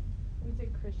 We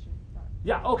said Christian.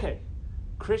 Yeah, okay.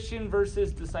 Christian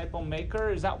versus disciple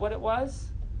maker. Is that what it was?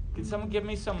 Can someone give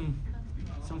me some...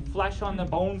 some flesh on the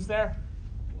bones there?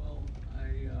 Well,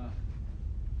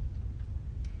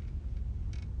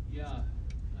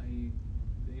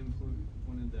 they influence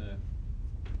one of the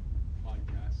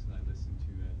podcasts that I listened to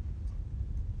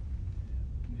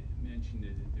mentioned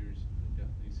that there's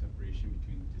definitely a separation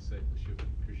between discipleship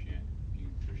and Christianity,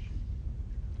 being a Christian.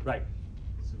 Right.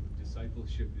 So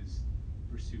discipleship is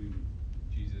pursuing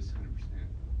Jesus 100%.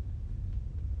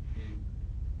 And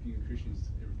being a Christian is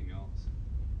everything else.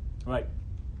 Right.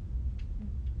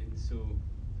 And so,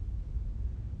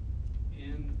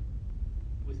 and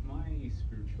with my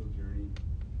spiritual journey,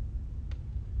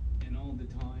 and all the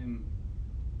time,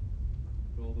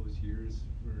 for all those years,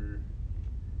 where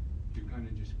you're kind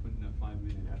of just putting a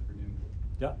 5-minute effort in.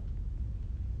 Yeah.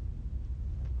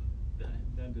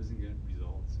 That doesn't get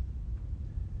results.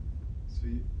 So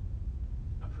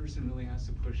a person really has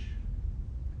to push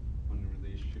on the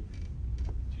relationship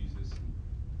with Jesus and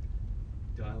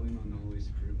dial in on the Holy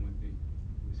Spirit and what the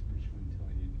Holy Spirit's trying to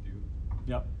tell you to do.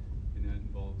 Yep. And that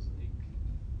involves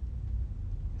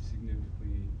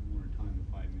significantly more time than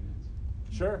 5 minutes.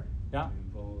 Sure. Yeah. It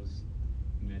involves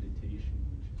meditation,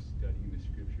 which is studying the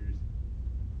scriptures,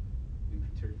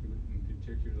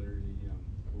 particularly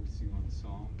focusing on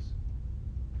Psalms.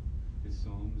 Because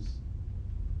Psalms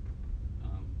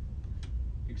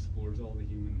explores all the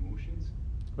human emotions.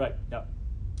 Right. Yeah.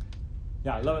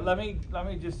 Yeah. Let me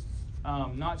just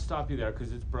not stop you there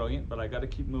because it's brilliant, but I got to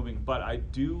keep moving. But I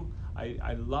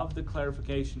love the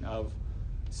clarification of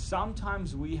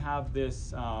sometimes we have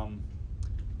this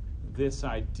this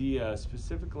idea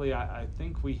specifically. I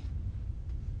think we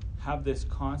have this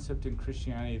concept in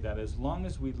Christianity that as long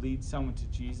as we lead someone to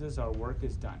Jesus, our work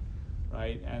is done,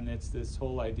 right? And it's this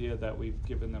whole idea that we've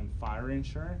given them fire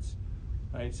insurance,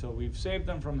 right? So we've saved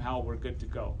them from hell, we're good to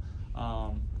go.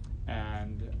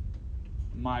 And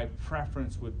my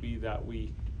preference would be that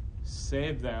we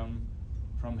save them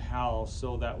from hell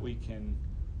so that we can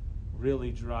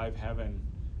really drive heaven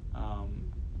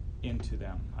into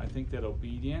them. I think that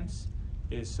obedience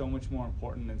is so much more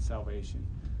important than salvation.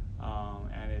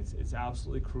 And it's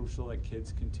absolutely crucial that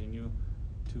kids continue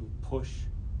to push,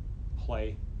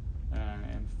 play,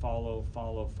 and follow.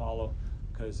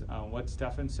 Because what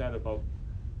Stefan said about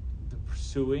the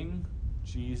pursuing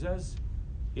Jesus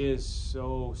is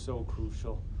so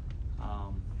crucial.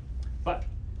 But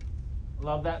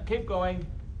love that. Keep going.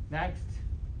 Next.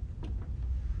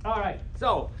 All right.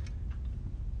 So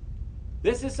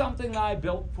this is something that I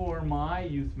built for my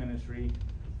youth ministry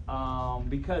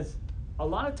because a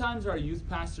lot of times our youth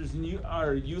pastors and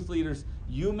our youth leaders,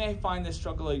 you may find this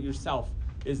struggle out yourself,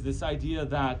 is this idea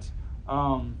that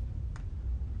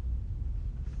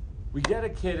we get a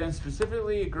kid, and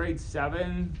specifically a grade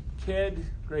 7 kid,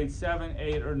 grade 7,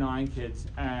 8, or 9 kids,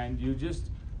 and you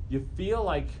feel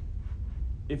like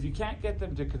if you can't get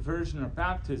them to conversion or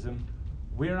baptism,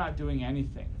 we're not doing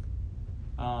anything.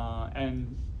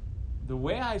 And the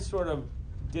way I sort of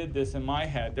did this in my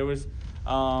head, there was,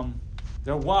 I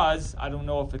don't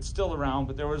know if it's still around,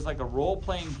 but there was like a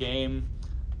role-playing game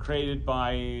created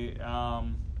by, I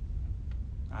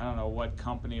don't know what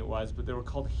company it was, but they were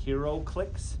called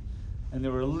HeroClix. And they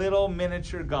were little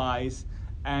miniature guys,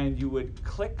 and you would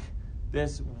click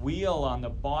this wheel on the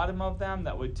bottom of them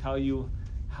that would tell you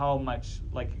how much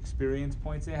like experience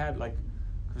points they had, like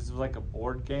because it was like a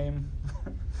board game.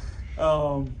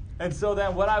 And so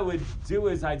then what I would do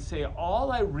is I'd say, all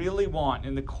I really want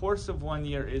in the course of 1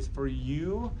 year is for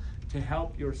you to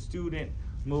help your student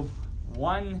move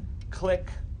one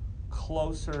click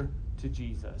closer to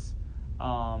Jesus.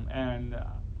 And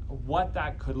what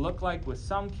that could look like with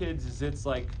some kids is it's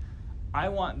like, I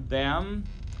want them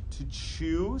to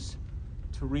choose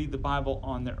to read the Bible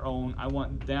on their own. I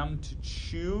want them to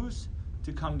choose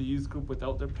to come to youth group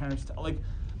without their parents. Like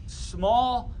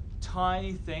small,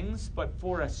 tiny things, but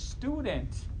for a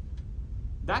student,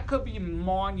 that could be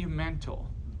monumental.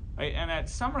 Right? And at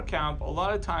summer camp, a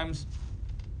lot of times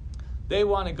they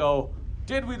want to go,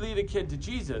 did we lead a kid to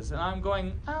Jesus? And I'm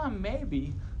going,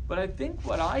 maybe. But I think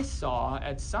what I saw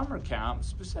at summer camp,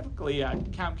 specifically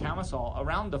at Camp Camisol,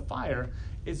 around the fire,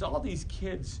 is all these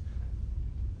kids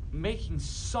making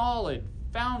solid,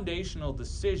 foundational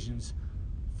decisions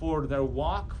for their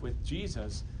walk with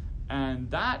Jesus. And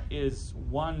that is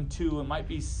 1, 2, it might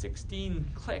be 16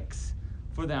 clicks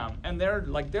for them. And they're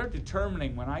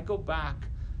determining, when I go back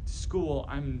to school,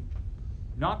 I'm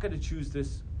not going to choose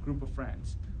this group of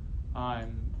friends.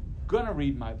 I'm going to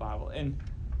read my Bible. And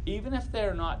even if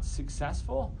they're not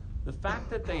successful, the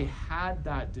fact that they had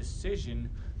that decision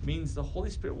means the Holy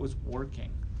Spirit was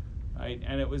working, right?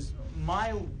 And it was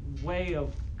my way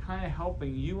of kind of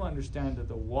helping you understand that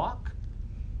the walk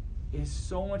is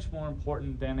so much more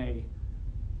important than a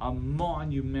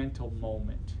monumental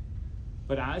moment.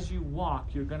 But as you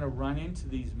walk, you're going to run into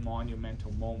these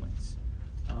monumental moments.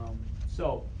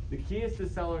 So the key is to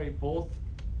celebrate both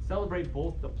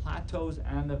the plateaus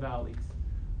and the valleys.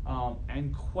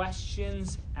 And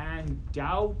questions and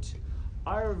doubt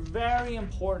are very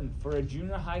important for a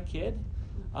junior high kid.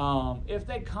 If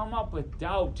they come up with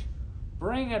doubt,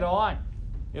 bring it on.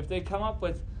 If they come up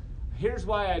with, here's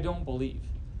why I don't believe.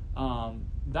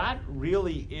 That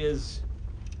really is,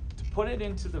 to put it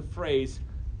into the phrase,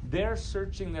 they're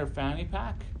searching their fanny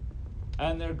pack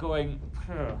and they're going,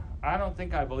 I don't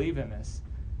think I believe in this.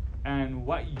 And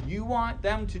what you want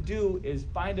them to do is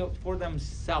find out for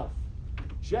themselves.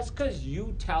 Just because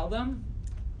you tell them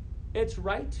it's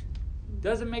right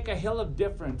doesn't make a hill of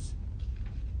difference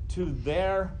to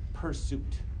their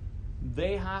pursuit.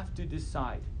 They have to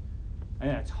decide. And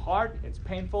it's hard, it's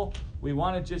painful. We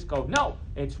want to just go, no,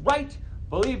 it's right.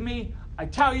 Believe me, I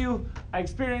tell you, I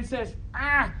experienced this.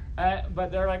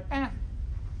 But they're like,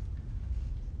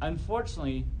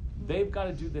 Unfortunately, they've got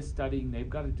to do the studying, they've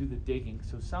got to do the digging.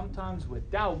 So sometimes with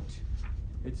doubt,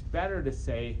 it's better to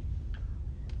say,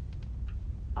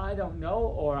 I don't know,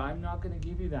 or I'm not going to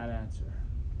give you that answer.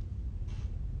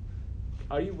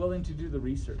 Are you willing to do the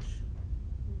research?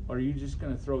 Or are you just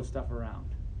going to throw stuff around?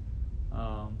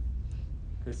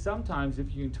 Because sometimes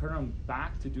if you can turn them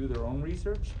back to do their own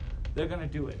research, they're going to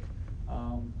do it.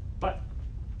 But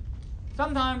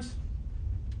sometimes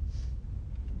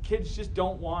kids just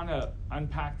don't want to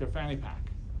unpack their fanny pack.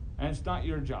 And it's not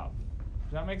your job.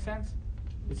 Does that make sense?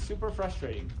 It's super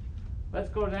frustrating. Let's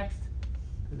go next,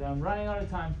 because I'm running out of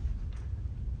time.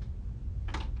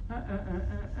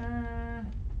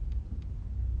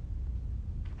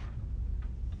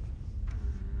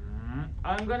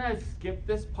 I'm going to skip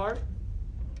this part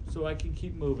so I can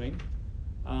keep moving.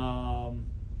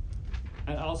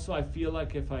 And also I feel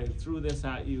like if I threw this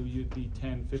at you, you'd be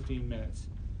 10, 15 minutes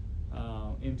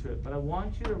into it. But I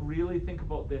want you to really think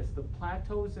about this. The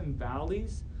plateaus and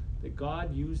valleys that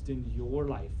God used in your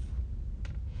life.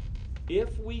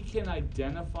 If we can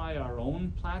identify our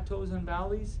own plateaus and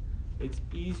valleys, it's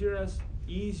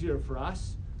easier for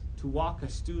us to walk a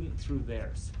student through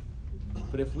theirs.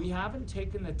 But if we haven't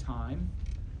taken the time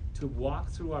to walk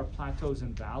through our plateaus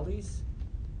and valleys,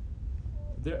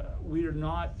 we are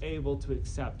not able to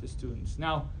accept the students.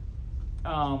 Now,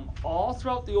 all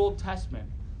throughout the Old Testament,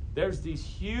 there's these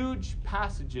huge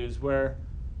passages where,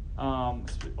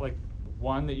 like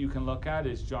one that you can look at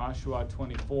is Joshua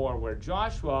 24, where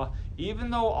Joshua, even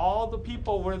though all the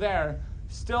people were there,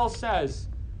 still says,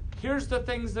 here's the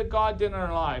things that God did in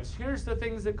our lives. Here's the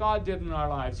things that God did in our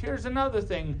lives. Here's another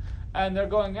thing. And they're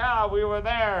going, we were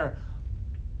there.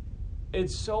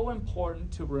 It's so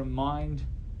important to remind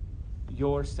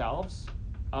yourselves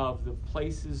of the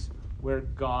places where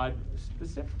God,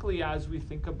 specifically as we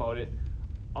think about it,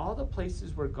 all the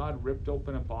places where God ripped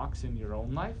open a box in your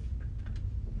own life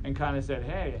and kind of said,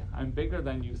 hey, I'm bigger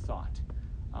than you thought.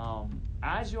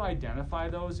 As you identify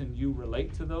those and you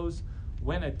relate to those,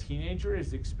 when a teenager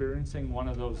is experiencing one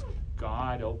of those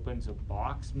God opens a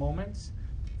box moments,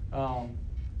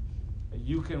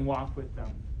 you can walk with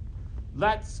them.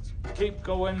 Let's keep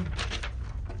going.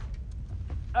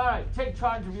 All right, take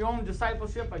charge of your own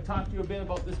discipleship. I talked to you a bit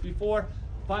about this before.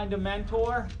 Find a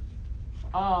mentor.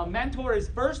 Mentor is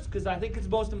first because I think it's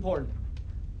most important.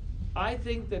 I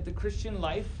think that the Christian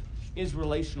life is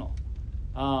relational.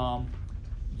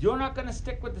 You're not going to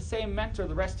stick with the same mentor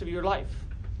the rest of your life.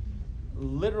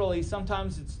 Literally,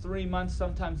 sometimes it's 3 months,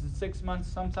 sometimes it's 6 months,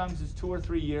 sometimes it's 2 or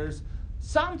 3 years.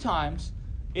 Sometimes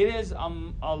it is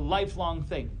a lifelong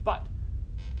thing. But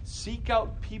seek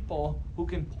out people who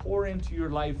can pour into your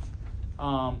life.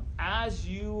 As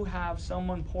you have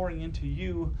someone pouring into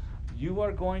you, you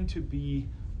are going to be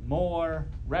more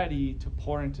ready to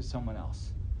pour into someone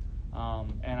else.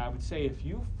 And I would say if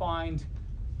you find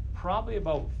probably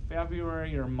about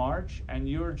February or March and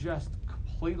you're just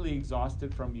completely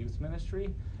exhausted from youth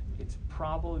ministry, it's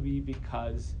probably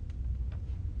because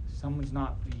someone's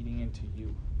not feeding into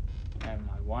you. And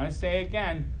I want to say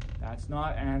again, that's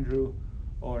not Andrew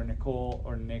or Nicole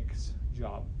or Nick's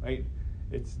job, right?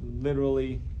 It's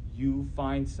literally you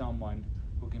find someone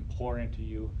who can pour into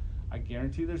you. I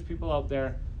guarantee there's people out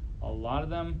there, a lot of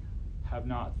them have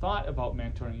not thought about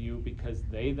mentoring you because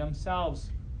they themselves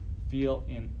feel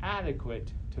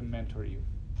inadequate to mentor you,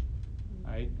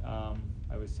 right?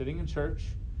 I was sitting in church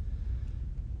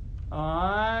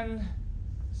on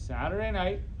Saturday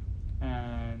night,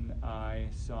 and I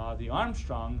saw the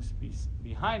Armstrongs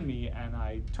behind me, and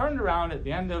I turned around at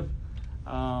the end of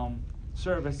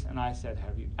service, and I said,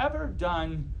 have you ever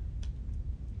done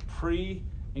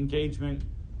pre-engagement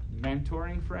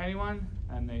mentoring for anyone?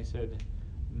 And they said,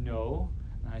 no.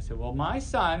 And I said, well, my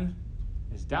son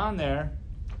is down there.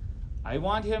 I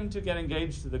want him to get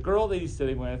engaged to the girl that he's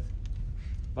sitting with,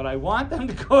 but I want them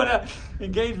to go to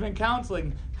engagement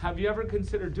counseling. Have you ever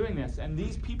considered doing this? And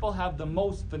these people have the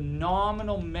most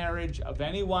phenomenal marriage of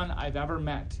anyone I've ever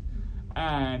met.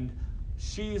 And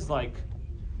she's like,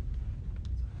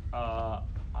 I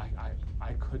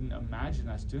couldn't imagine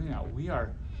us doing that.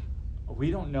 We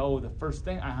don't know the first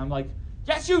thing. I'm like,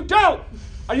 yes, you do!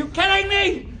 Are you kidding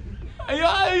me? You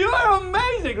are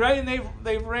amazing, right? And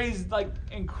they've raised like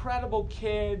incredible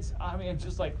kids. I mean, it's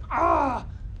just like,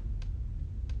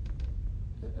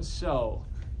 So,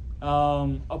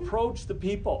 approach the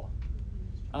people.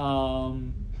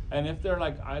 And if they're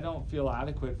like, I don't feel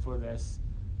adequate for this,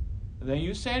 then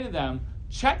you say to them,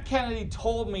 Chet Kennedy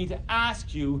told me to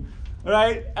ask you,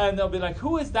 right? And they'll be like,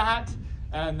 who is that?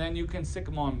 And then you can stick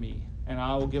them on me, and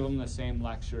I will give them the same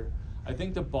lecture. I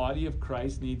think the body of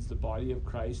Christ needs the body of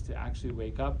Christ to actually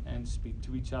wake up and speak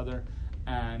to each other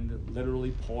and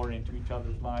literally pour into each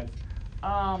other's lives.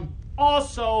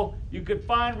 Also, you could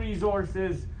find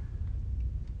resources.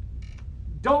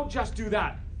 Don't just do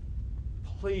that.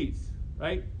 Please,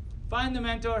 right? Find the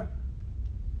mentor.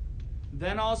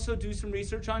 Then also do some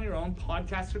research on your own.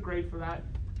 Podcasts are great for that.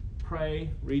 Pray,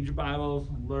 read your Bibles,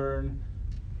 learn,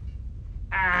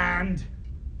 and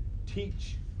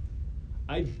teach.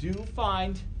 I do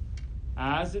find,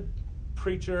 as a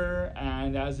preacher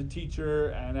and as a teacher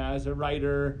and as a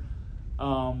writer,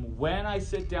 when I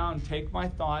sit down and take my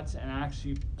thoughts and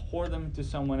actually pour them to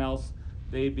someone else,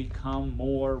 they become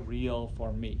more real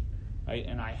for me, right?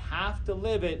 And I have to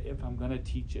live it if I'm going to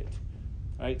teach it,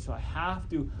 right? So I have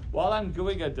to, while I'm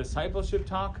doing a discipleship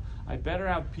talk, I better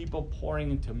have people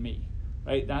pouring into me,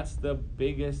 right? That's the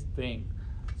biggest thing.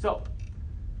 So,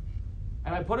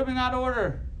 and I put them in that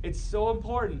order. It's so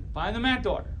important. Find the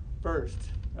mentor first,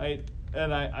 right?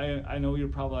 And I know you're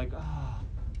probably like,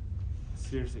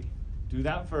 seriously, do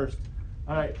that first.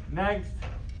 All right, next.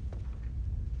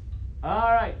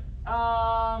 All right,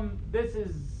 this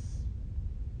is,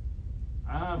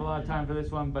 I don't have a lot of time for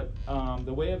this one, but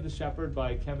The Way of the Shepherd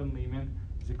by Kevin Lehman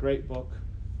is a great book.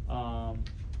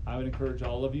 I would encourage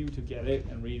all of you to get it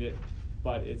and read it,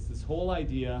 but it's this whole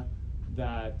idea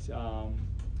that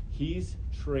he's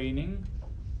training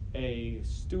a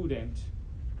student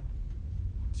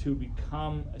to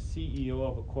become a CEO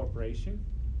of a corporation,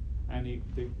 and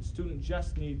the student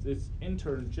just needs, this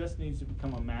intern just needs to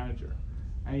become a manager,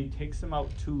 and he takes them out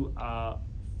to a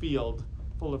field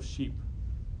full of sheep,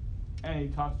 and he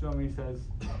talks to them and he says,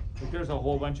 like, there's a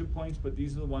whole bunch of points, but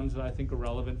these are the ones that I think are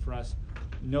relevant for us.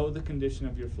 Know the condition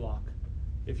of your flock.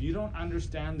 If you don't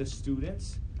understand the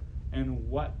students and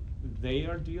what they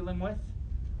are dealing with,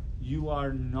 you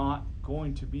are not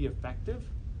going to be effective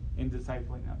in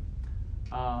discipling them.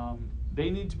 They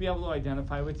need to be able to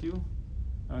identify with you.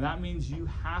 And that means you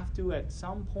have to, at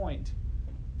some point,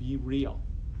 be real.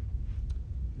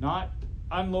 Not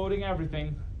unloading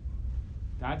everything.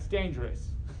 That's dangerous.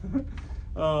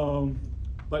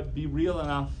 But be real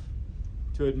enough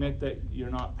to admit that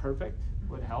you're not perfect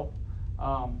would help.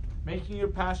 Making your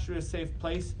pasture a safe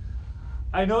place.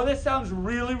 I know this sounds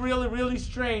really, really, really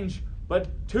strange, but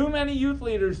too many youth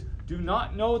leaders do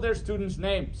not know their students'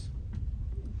 names.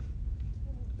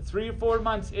 3 or 4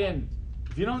 months in,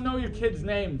 if you don't know your kids'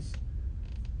 names,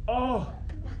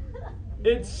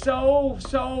 it's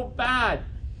so bad,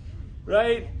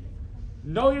 right?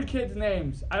 Know your kids'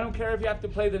 names. I don't care if you have to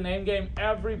play the name game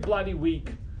every bloody week.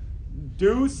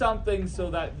 Do something so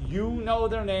that you know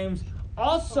their names.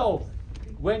 Also,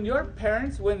 when your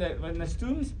parents, when the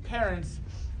students' parents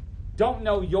don't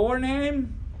know your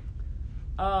name,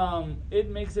 it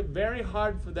makes it very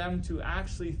hard for them to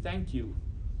actually thank you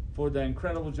for the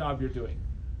incredible job you're doing,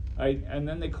 right? And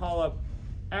then they call up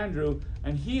Andrew,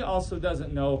 and he also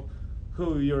doesn't know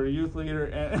who your youth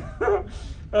leader.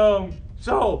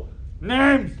 So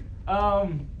names.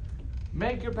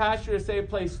 Make your pasture a safe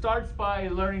place. Starts by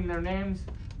learning their names.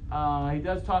 He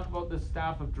does talk about the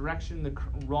staff of direction, the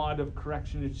rod of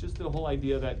correction. It's just the whole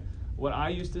idea that what I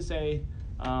used to say,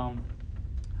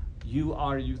 you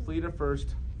are youth leader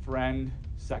first, friend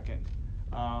second.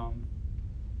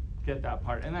 Get that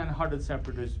part. And then hearted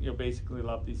separatists, basically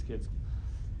love these kids.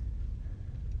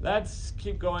 Let's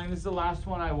keep going. This is the last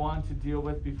one I want to deal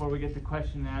with before we get to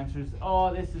question and answers.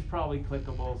 Oh, this is probably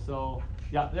clickable. So,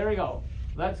 yeah, there we go.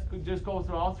 Let's just go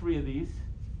through all 3 of these.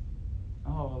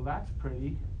 Oh, that's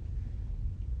pretty.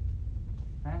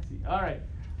 Fancy. All right.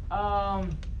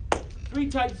 3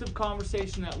 types of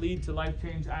conversation that lead to life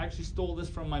change. I actually stole this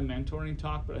from my mentoring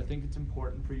talk, but I think it's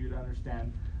important for you to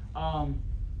understand.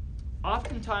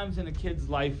 Oftentimes in a kid's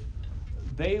life,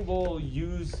 they will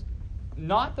use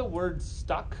not the word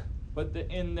stuck, but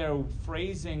in their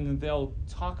phrasing, they'll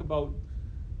talk about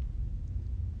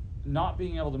not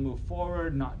being able to move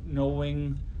forward, not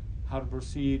knowing how to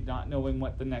proceed, not knowing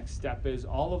what the next step is,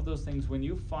 all of those things. When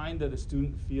you find that a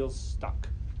student feels stuck,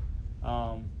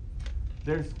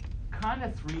 there's kind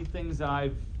of three things that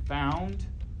I've found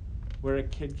where a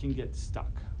kid can get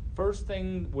stuck. First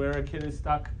thing where a kid is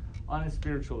stuck on a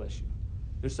spiritual issue.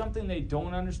 There's something they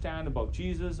don't understand about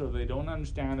Jesus, or they don't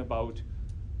understand about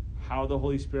how the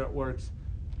Holy Spirit works.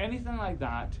 Anything like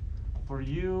that, for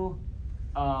you,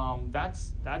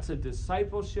 that's a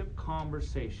discipleship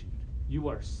conversation. You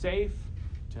are safe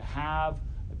to have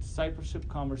a discipleship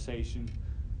conversation.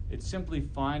 It's simply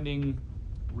finding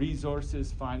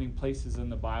resources, finding places in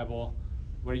the Bible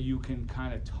where you can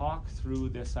kind of talk through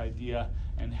this idea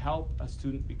and help a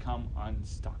student become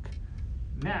unstuck.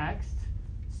 Next,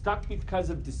 stuck because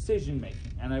of decision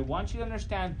making. And I want you to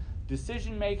understand,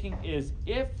 decision making is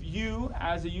if you,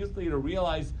 as a youth leader,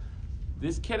 realize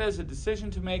this kid has a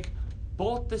decision to make,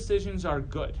 both decisions are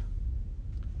good,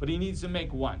 but he needs to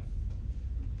make one.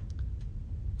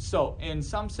 So, in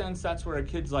some sense, that's where a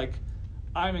kid's like,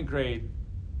 I'm in grade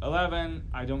 11,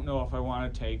 I don't know if I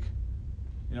want to take,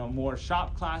 more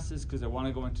shop classes because I want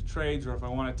to go into trades, or if I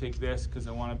want to take this because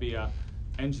I want to be a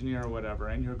engineer or whatever.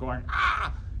 And you're going,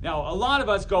 Now, a lot of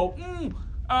us go,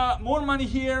 more money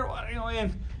here,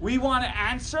 and we want to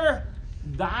answer.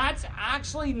 That's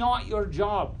actually not your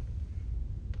job.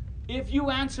 If you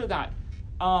answer that,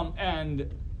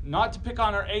 and not to pick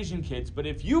on our Asian kids, but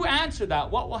if you answer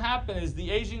that, what will happen is the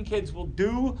Asian kids will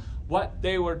do what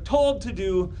they were told to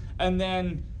do, and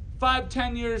then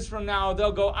 5-10 years from now,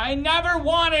 they'll go, I never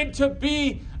wanted to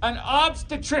be an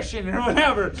obstetrician or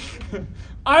whatever.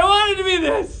 I wanted to be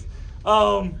this.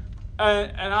 And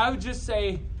I would just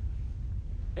say,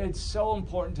 it's so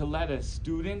important to let a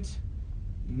student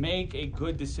make a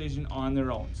good decision on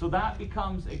their own. So that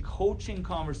becomes a coaching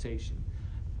conversation.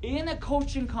 In a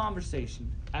coaching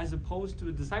conversation, as opposed to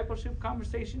a discipleship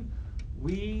conversation,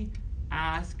 we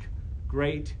ask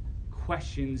great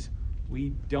questions. We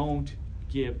don't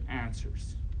give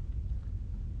answers.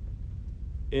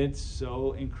 It's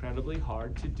so incredibly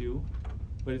hard to do,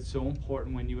 but it's so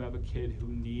important when you have a kid who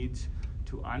needs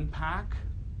to unpack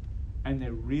and they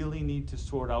really need to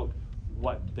sort out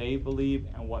what they believe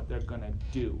and what they're going to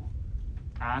do.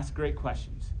 Ask great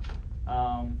questions.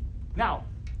 Now,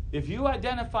 if you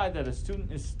identify that a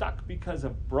student is stuck because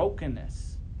of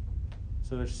brokenness,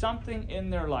 so there's something in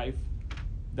their life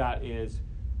that is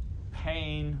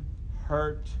pain,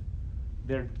 hurt,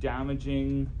 they're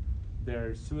damaging,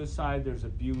 there's suicide, there's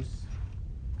abuse,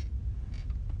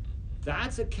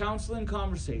 that's a counseling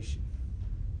conversation.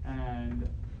 And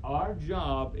our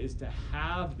job is to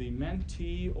have the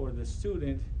mentee or the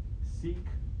student seek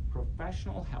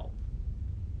professional help.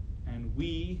 And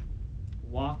we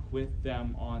walk with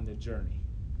them on the journey.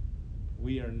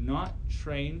 We are not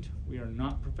trained, we are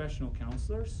not professional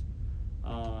counselors.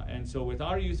 And so with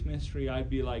our youth ministry, I'd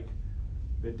be like,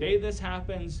 the day this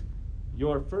happens,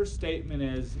 your first statement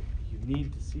is, you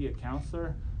need to see a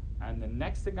counselor. And the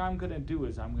next thing I'm going to do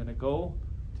is I'm going to go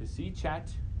to see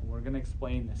Chet, and we're going to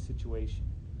explain the situation.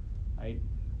 Right?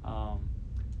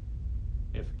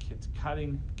 If a kid's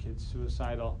cutting, kid's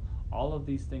suicidal, all of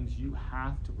these things you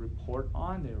have to report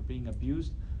on. They're being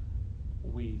abused.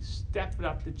 We step it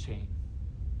up the chain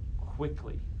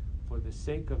quickly. For the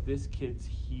sake of this kid's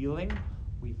healing,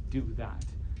 we do that.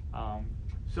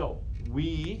 So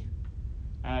we,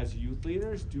 as youth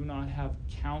leaders, do not have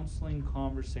counseling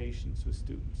conversations with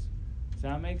students. Does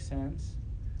that make sense?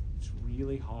 It's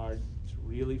really hard. It's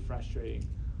really frustrating.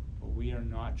 But we are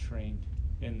not trained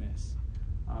in this.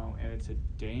 And it's a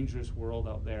dangerous world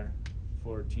out there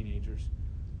for teenagers.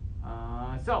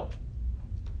 So,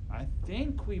 I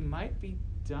think we might be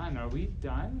done. Are we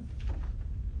done?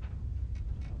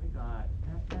 What we got?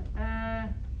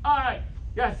 All right.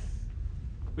 Yes.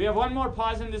 We have one more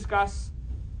pause and discuss.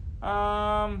 What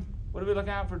are we looking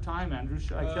at for time, Andrew?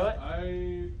 Should I kill it?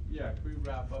 Can we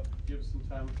wrap up? Give some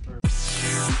time for...